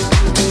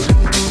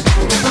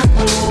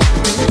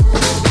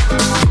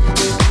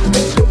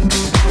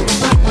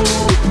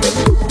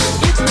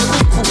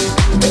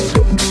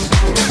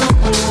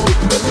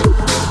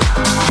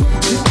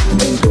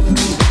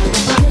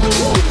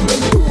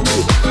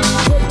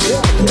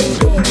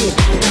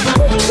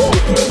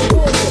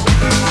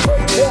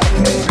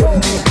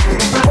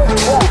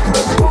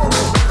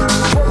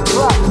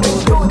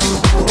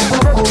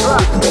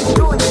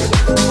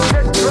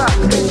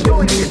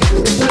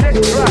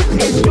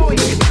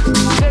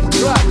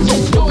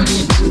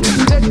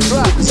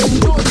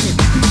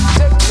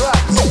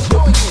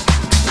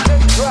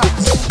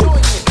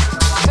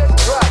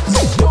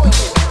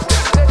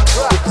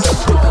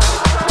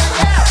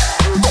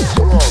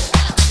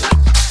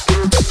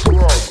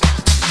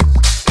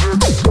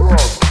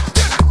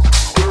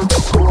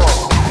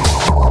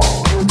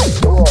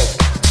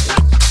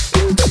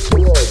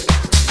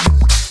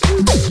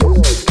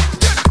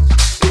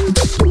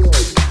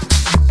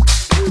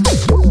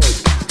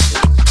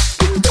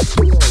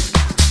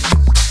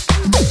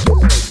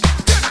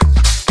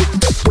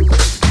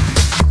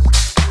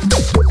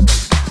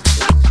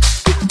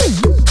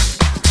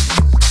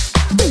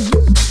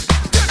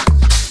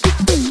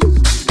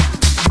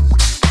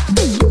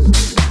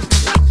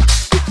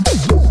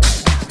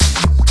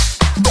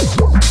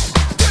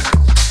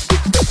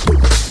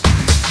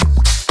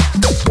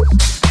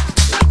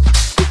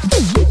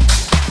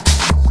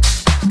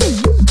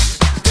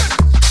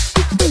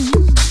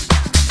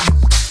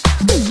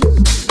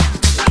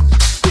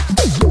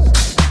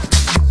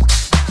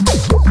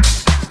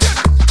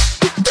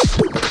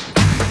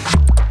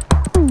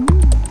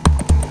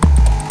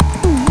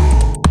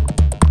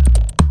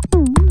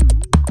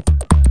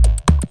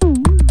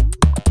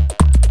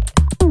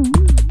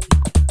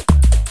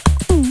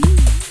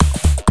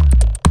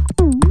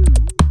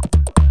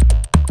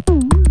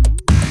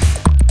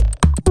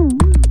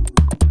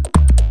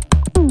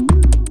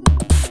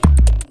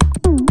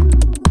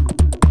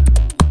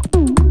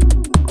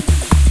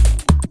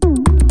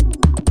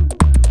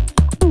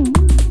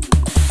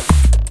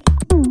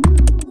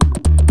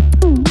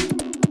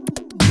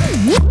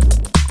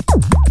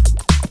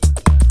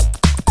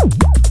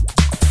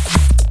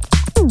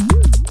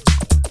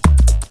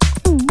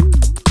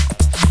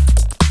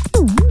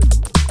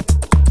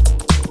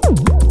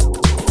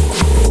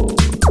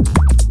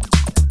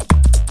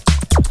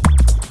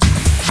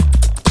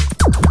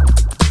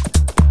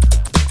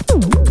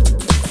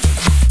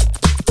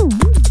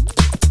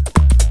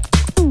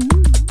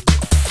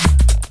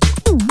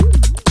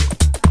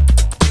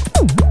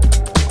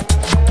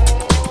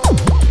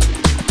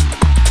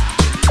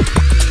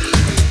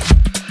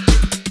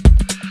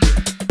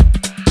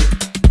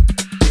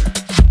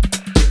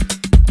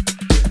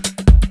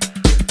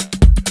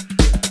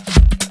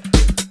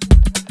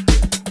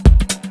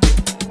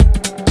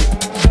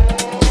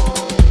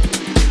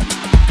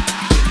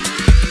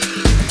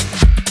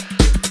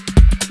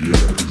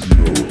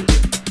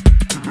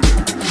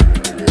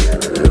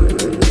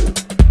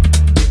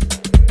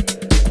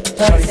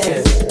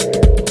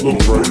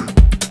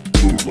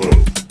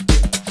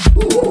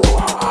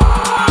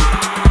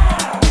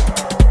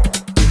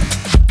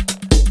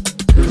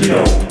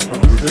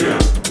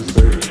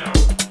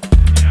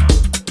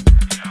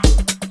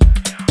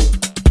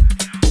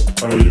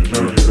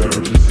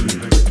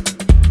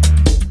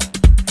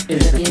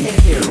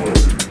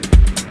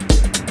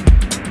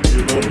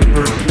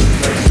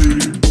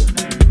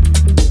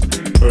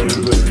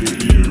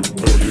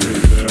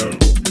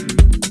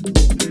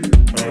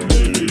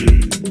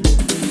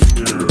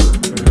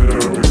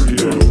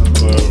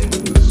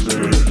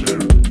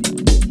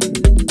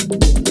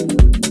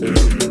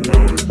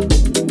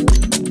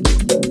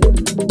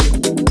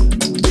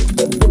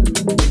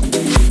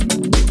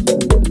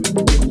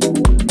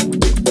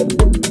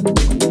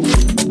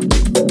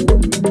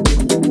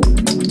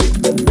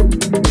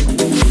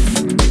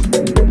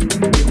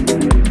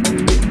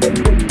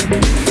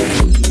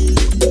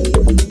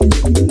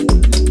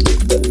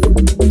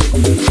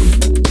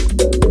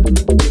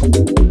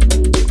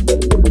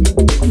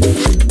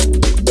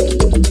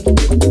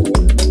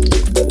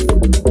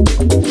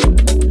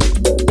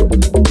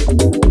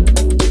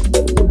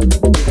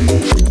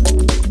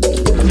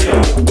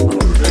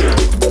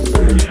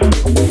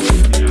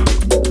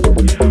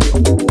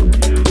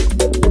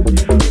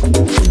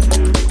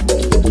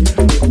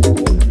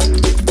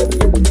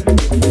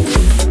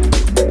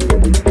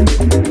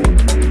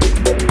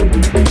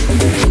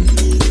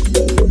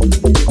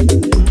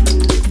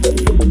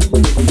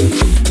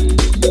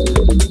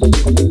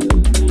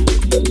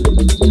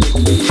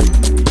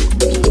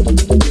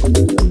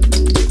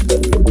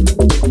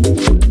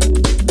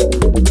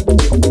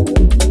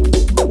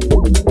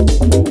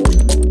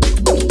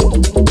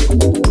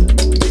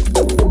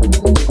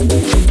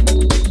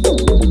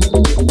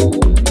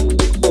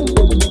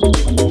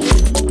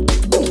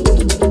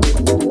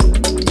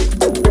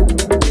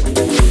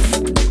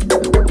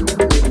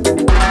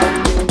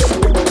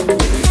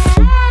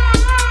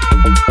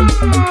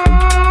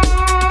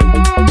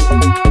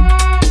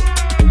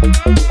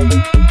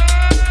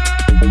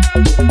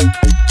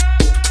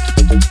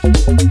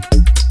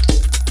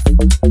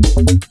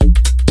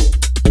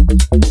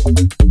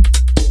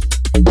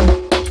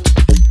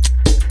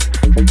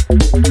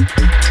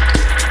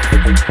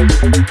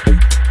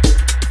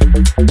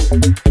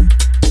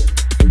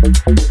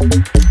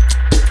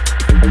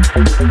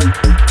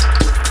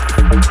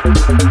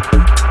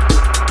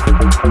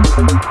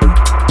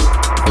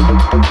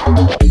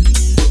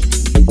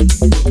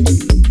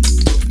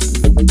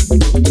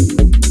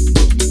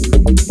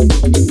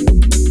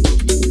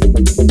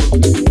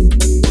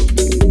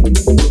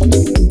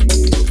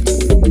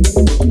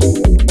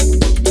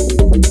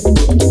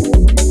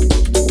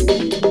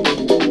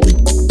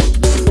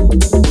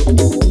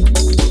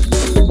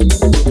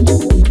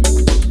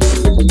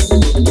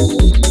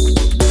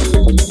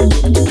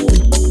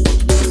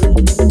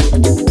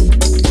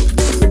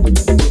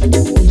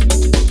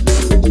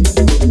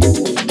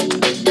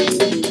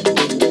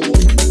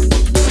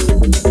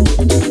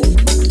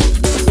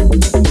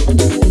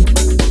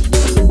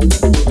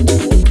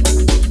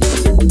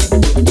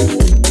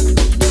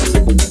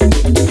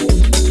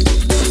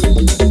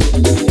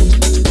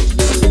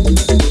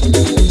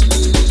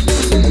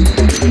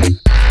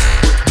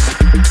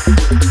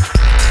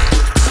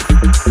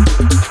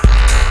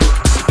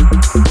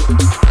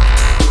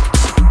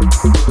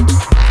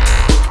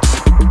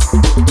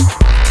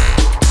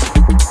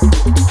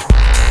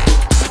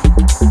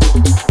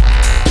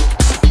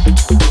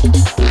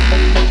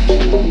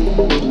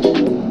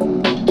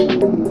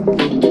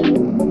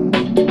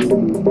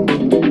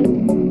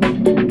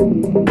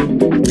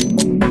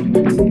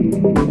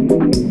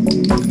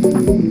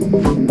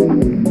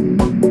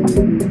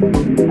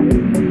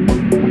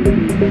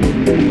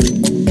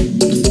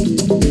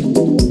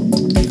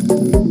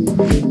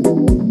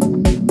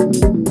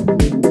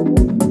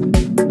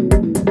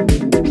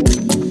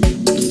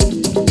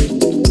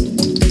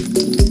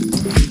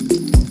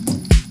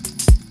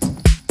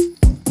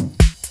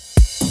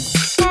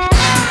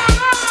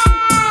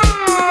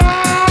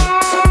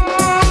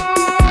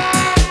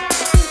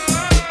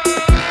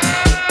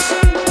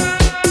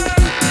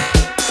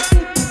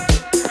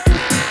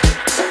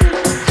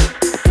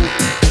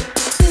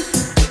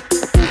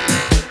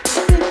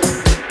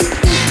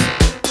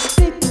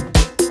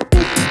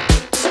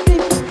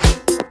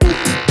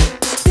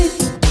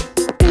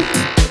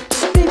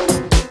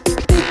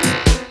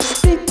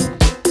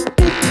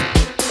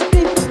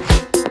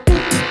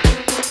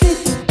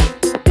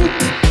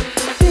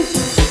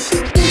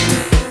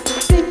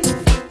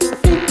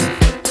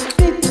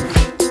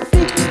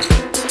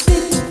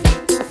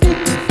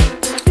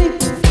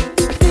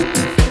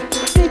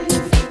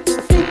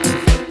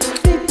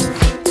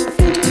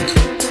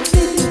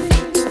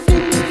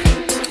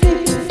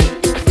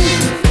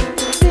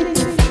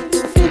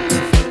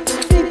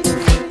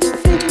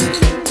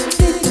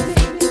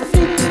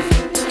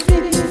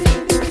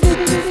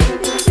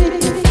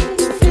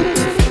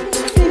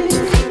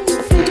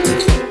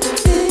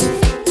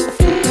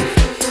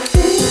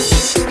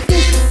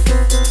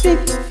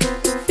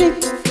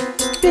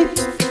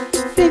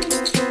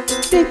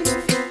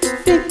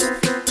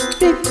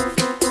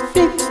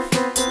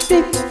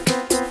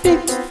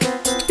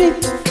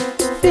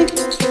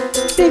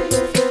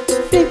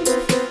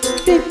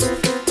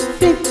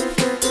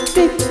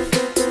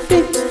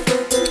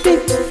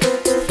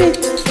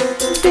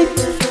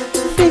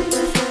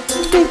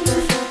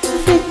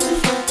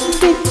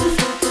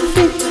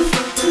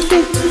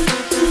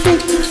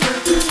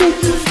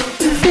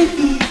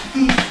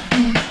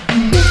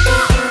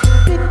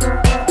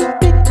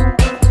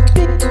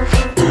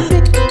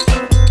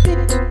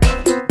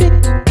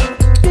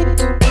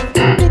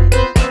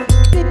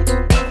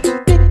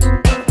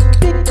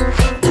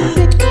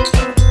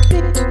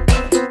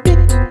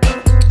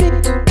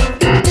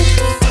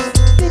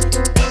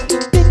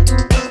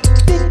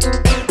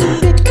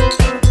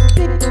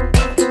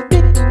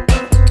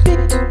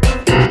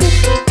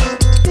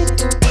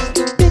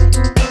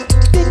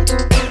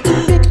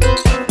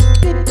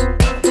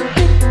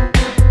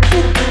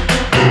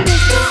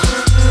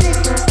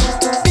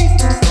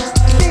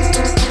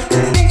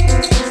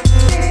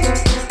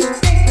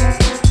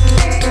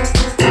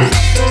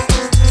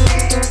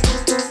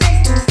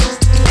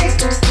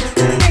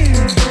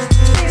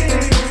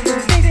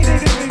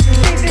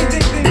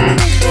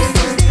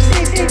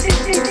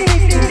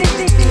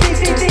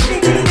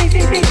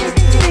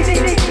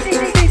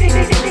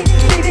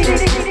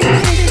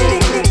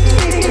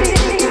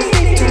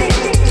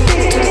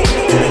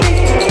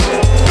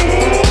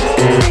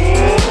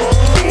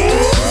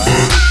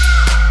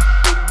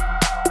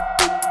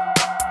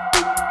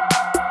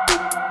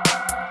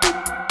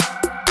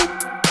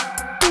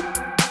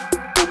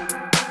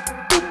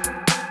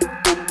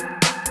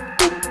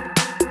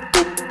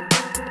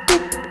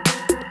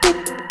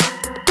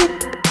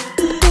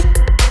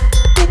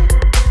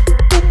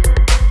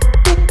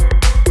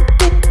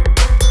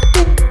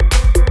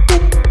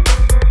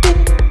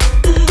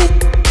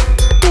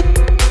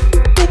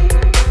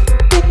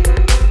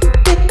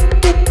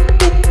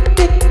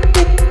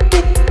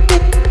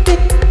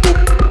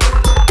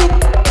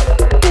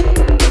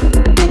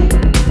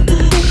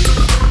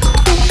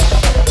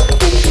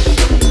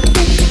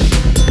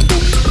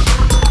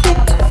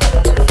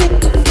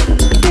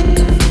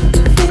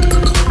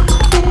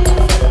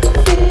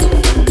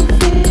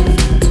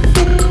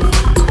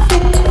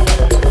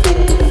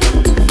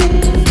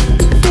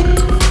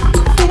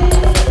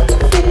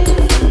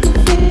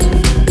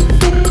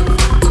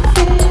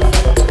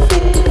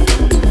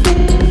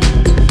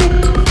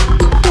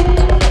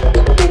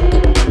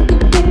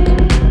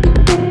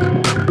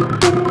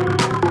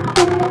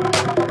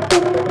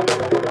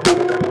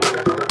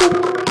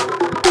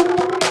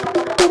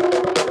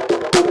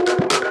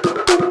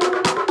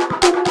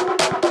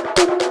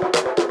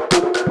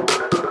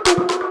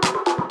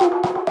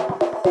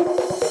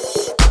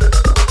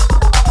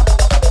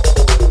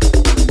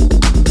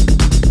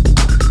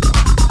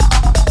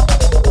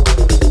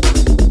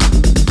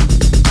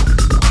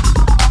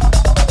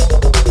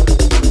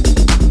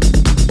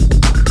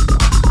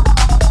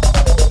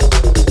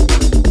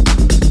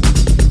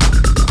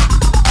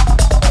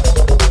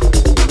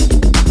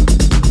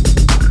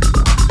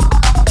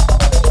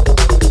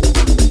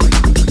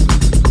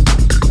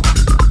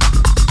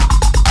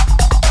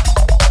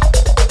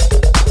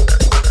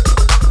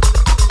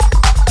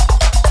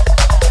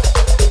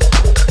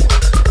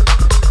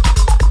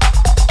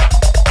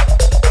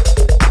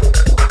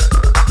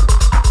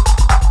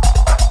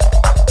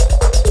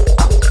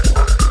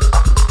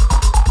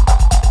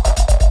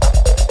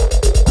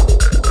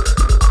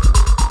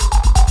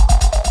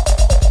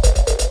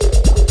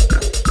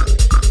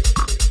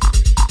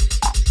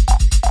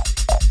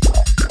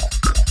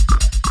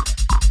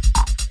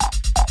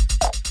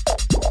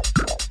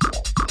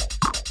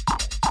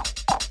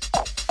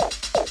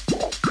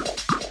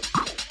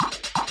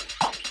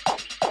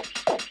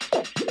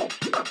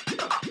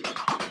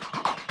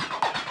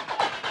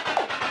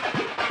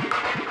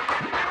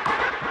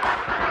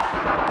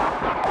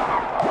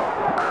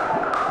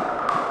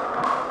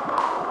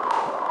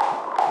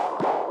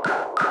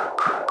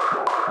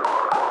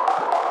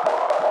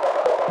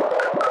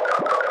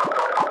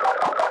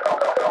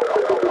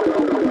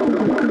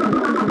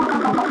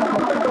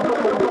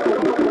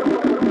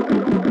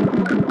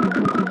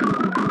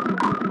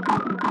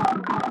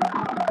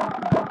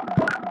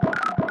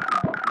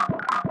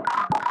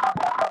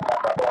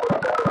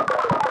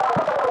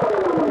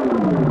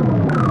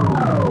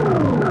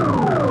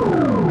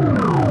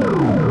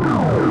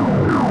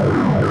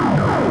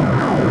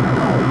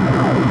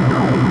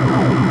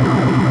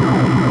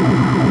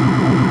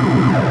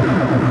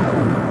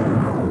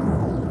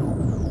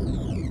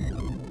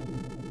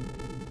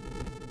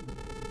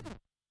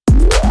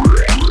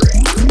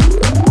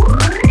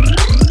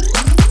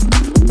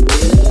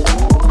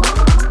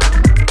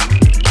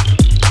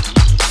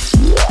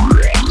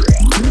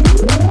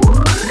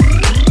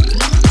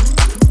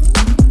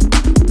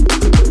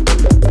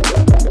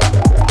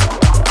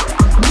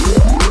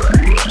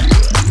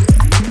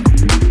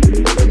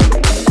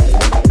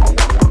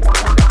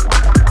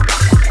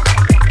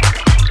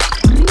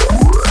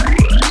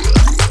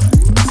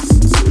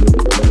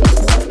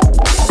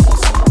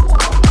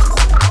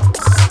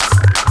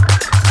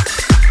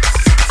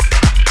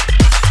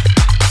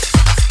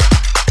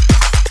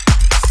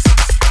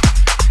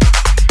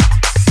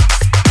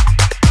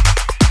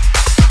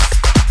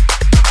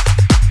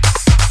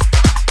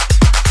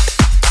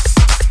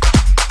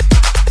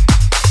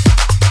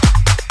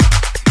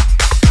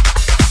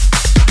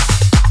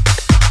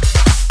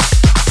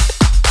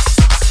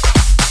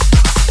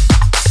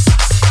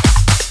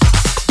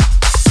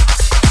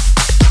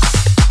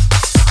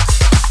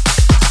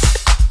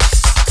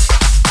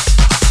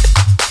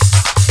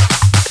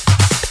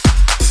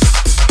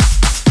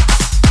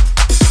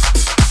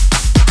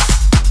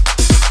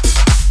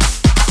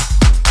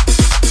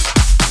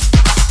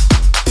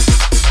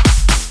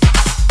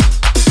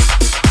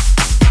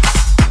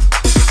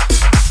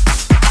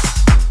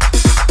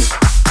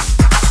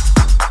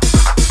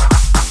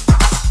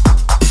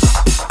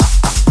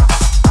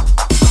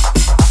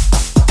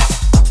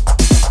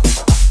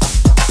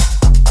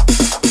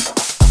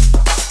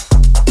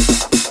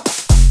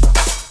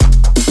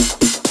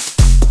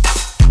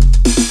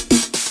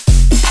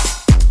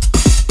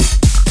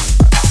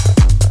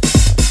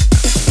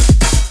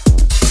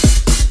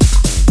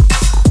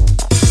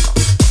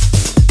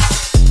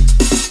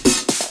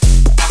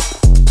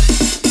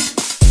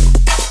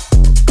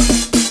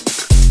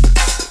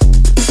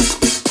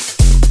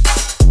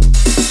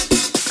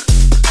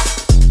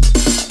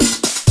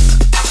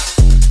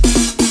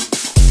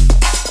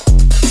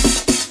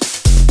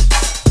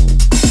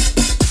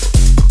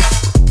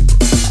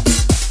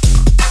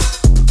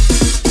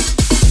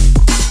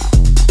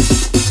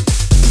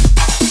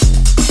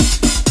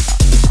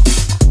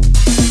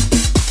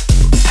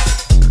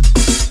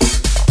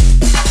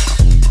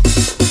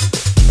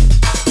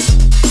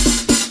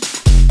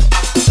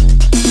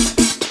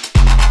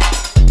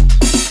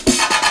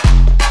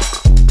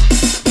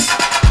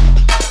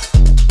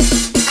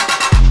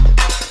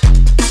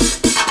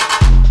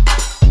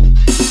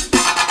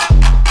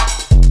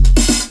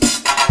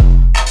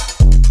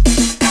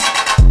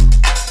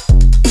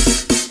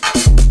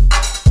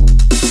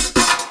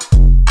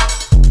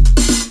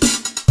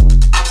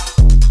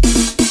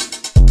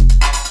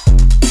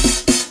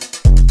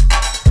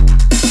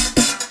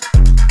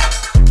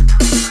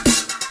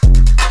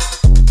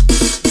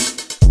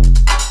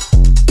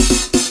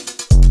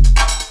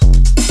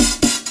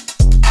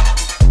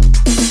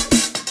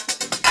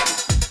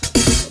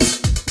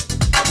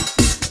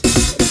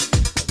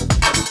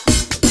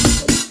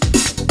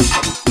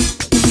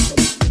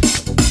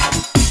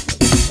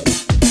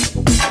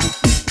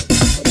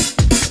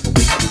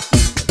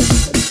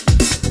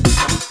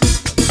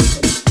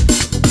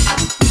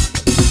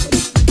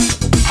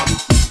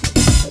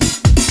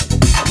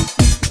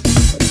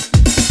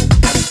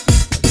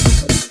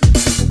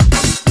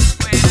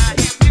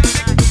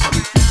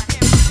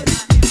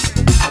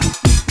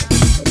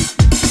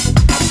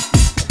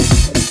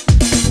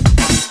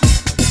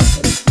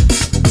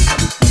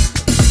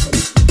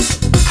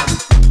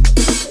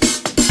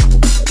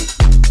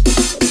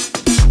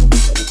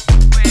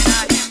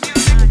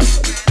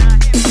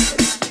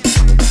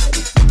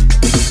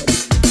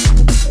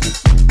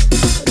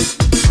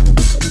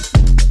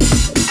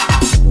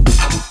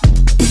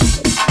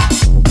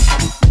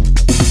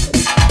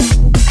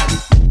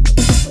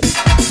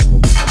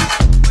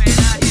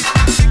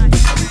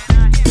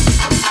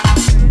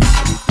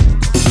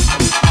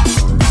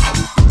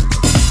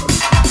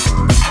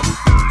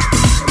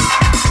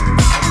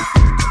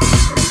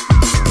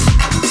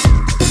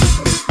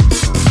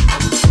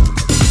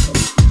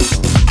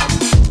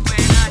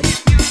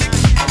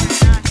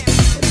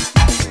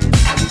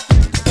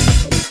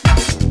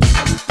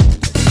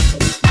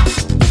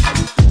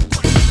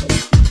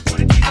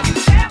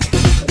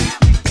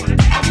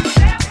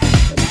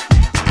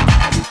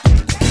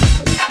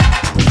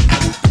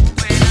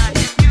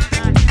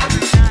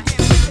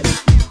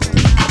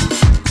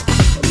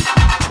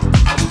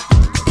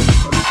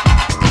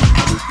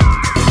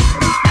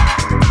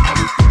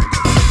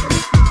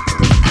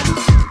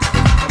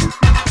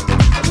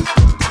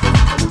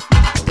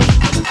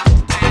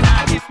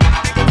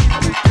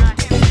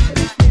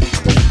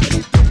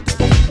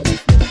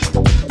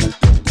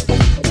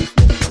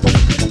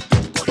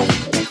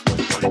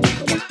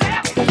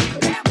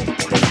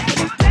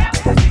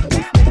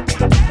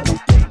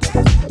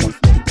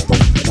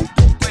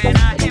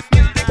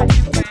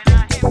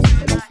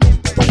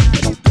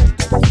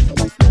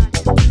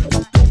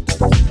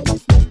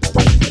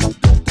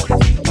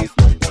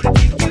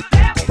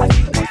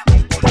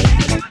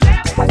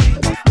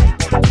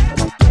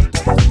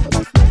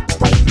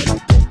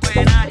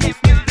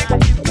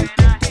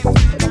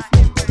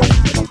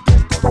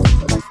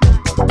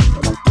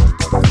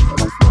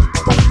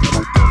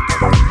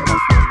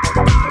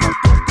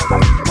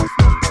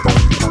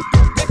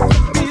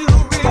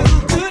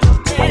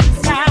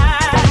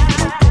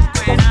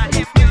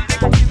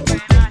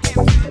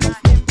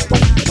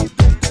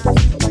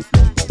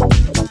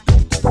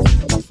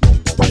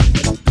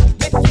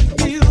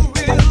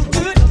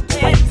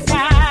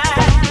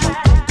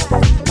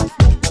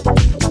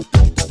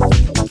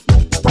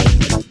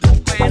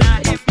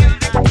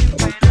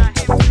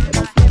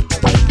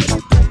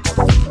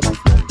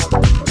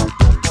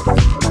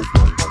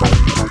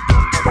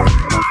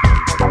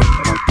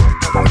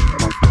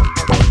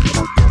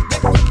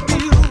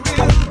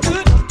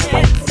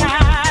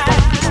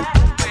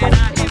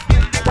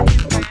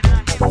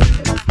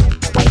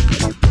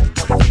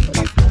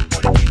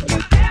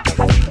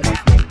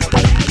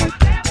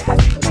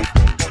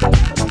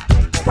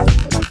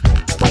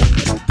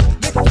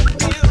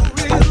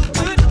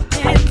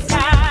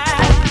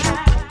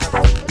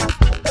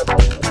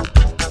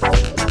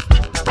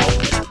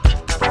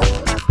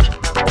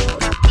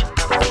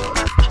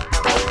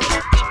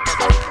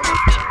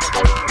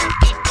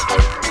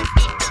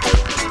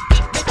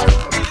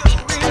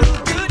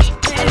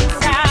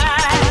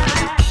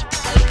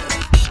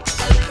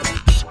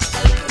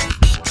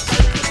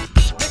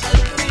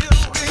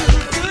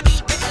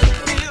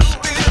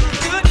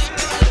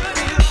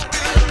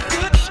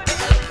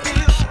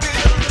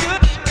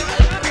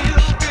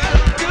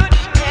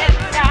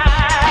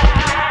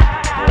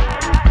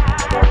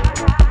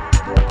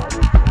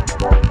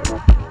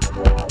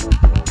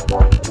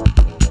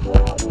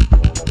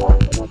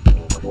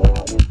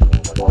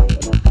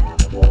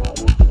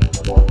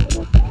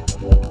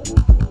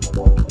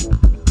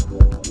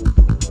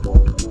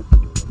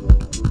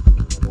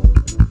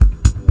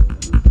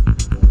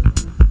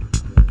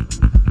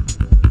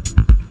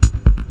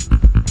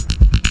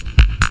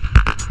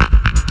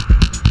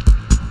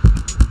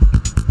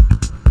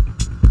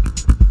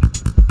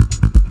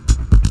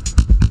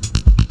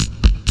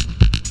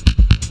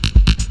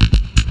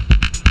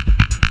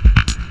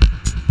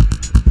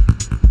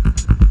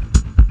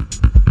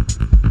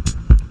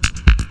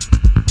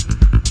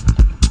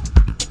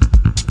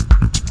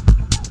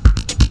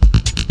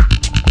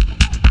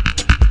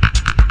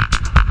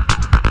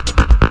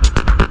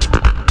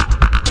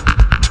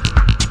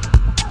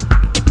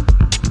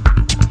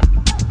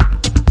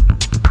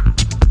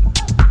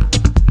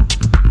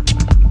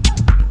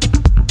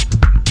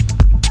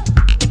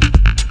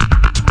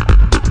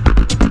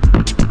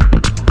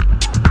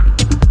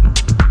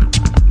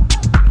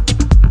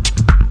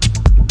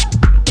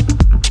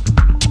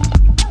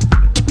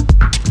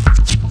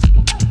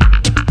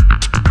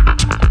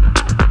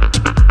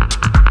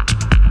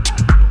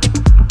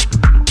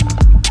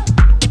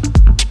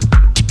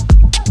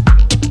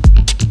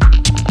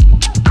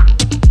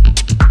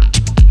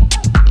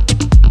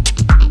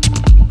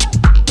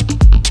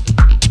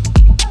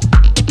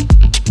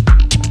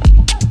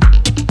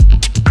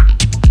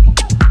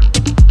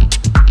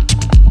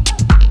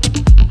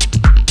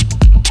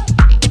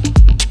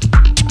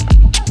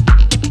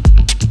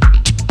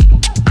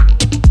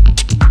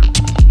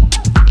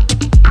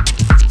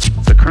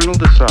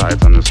 Colonel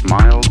decides on this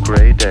mild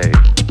gray day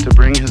to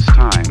bring his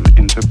time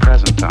into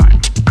present time.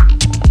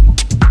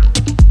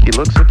 He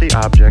looks at the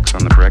objects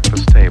on the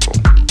breakfast table,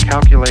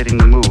 calculating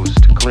the moves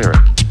to clear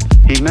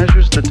it. He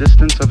measures the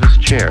distance of his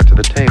chair to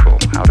the table,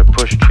 how to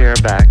push chair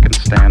back and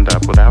stand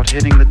up without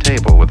hitting the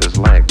table with his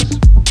legs.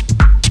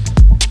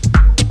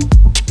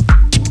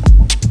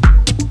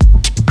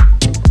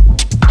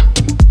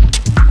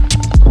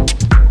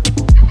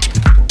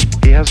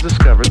 He has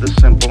discovered the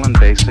simple and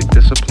basic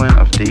discipline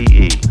of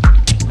DE,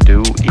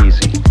 do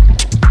easy.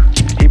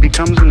 He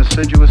becomes an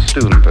assiduous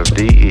student of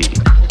DE.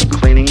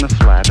 Cleaning the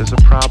flat is a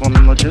problem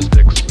in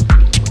logistics.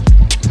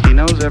 He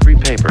knows every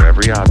paper,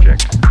 every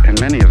object, and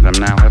many of them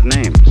now have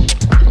names.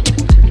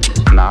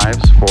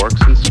 Knives,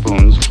 forks, and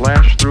spoons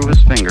flash through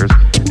his fingers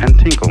and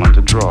tinkle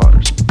into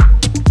drawers.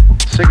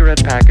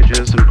 Cigarette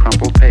packages and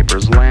crumpled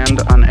papers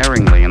land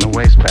unerringly in the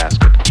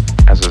wastebasket,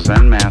 as a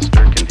Zen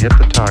master can hit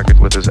the target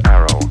with his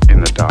arrow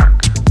in the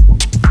dark.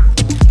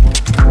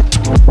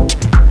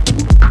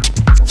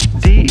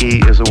 DE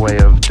is a way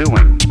of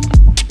doing.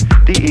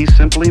 DE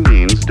simply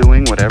means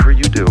doing whatever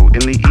you do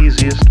in the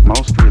easiest,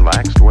 most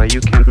relaxed way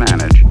you can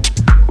manage,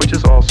 which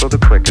is also the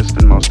quickest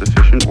and most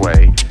efficient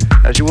way,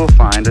 as you will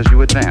find as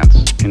you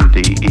advance in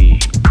DE.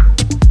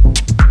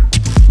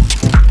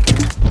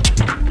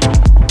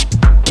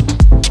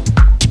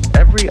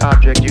 Every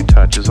object you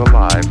touch is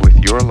alive with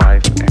your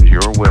life and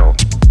your will.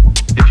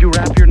 If you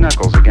rap your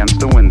knuckles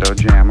against a window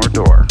jamb or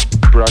door,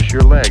 brush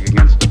your leg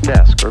against a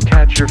desk, or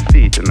catch your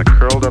feet in the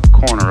curled up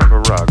corner of a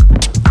rug,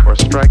 or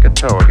strike a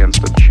toe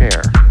against a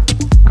chair,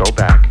 go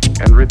back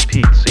and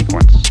repeat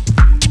sequence.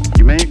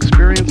 You may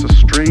experience a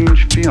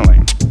strange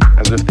feeling,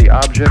 as if the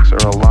objects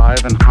are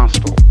alive and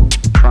hostile,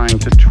 trying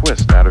to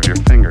twist out of your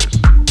fingers,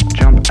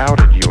 jump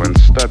out at you and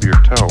stub your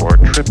toe or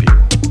trip you.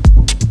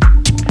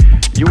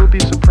 You will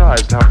be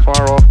surprised how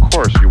far off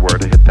course you were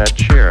to hit that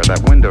chair,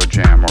 that window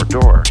jamb or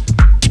door.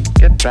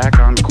 Get back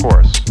on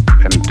course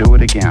and do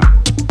it again.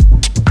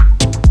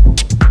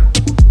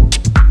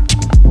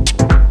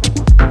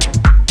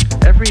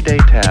 Everyday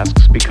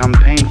tasks become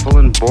painful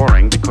and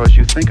boring because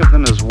you think of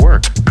them as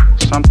work,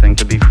 something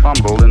to be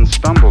fumbled and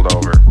stumbled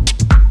over.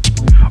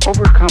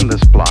 Overcome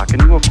this block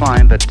and you will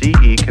find that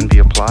DE can be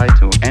applied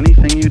to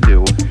anything you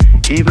do,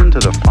 even to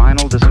the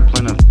final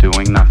discipline of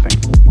doing nothing.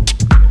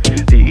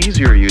 The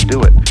easier you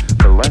do it,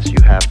 the less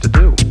you have to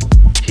do.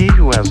 He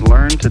who has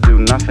learned to do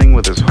nothing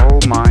with his whole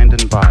mind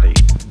and body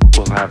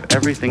will have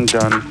everything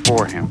done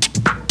for him.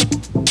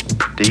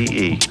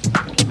 DE,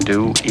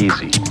 do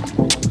easy.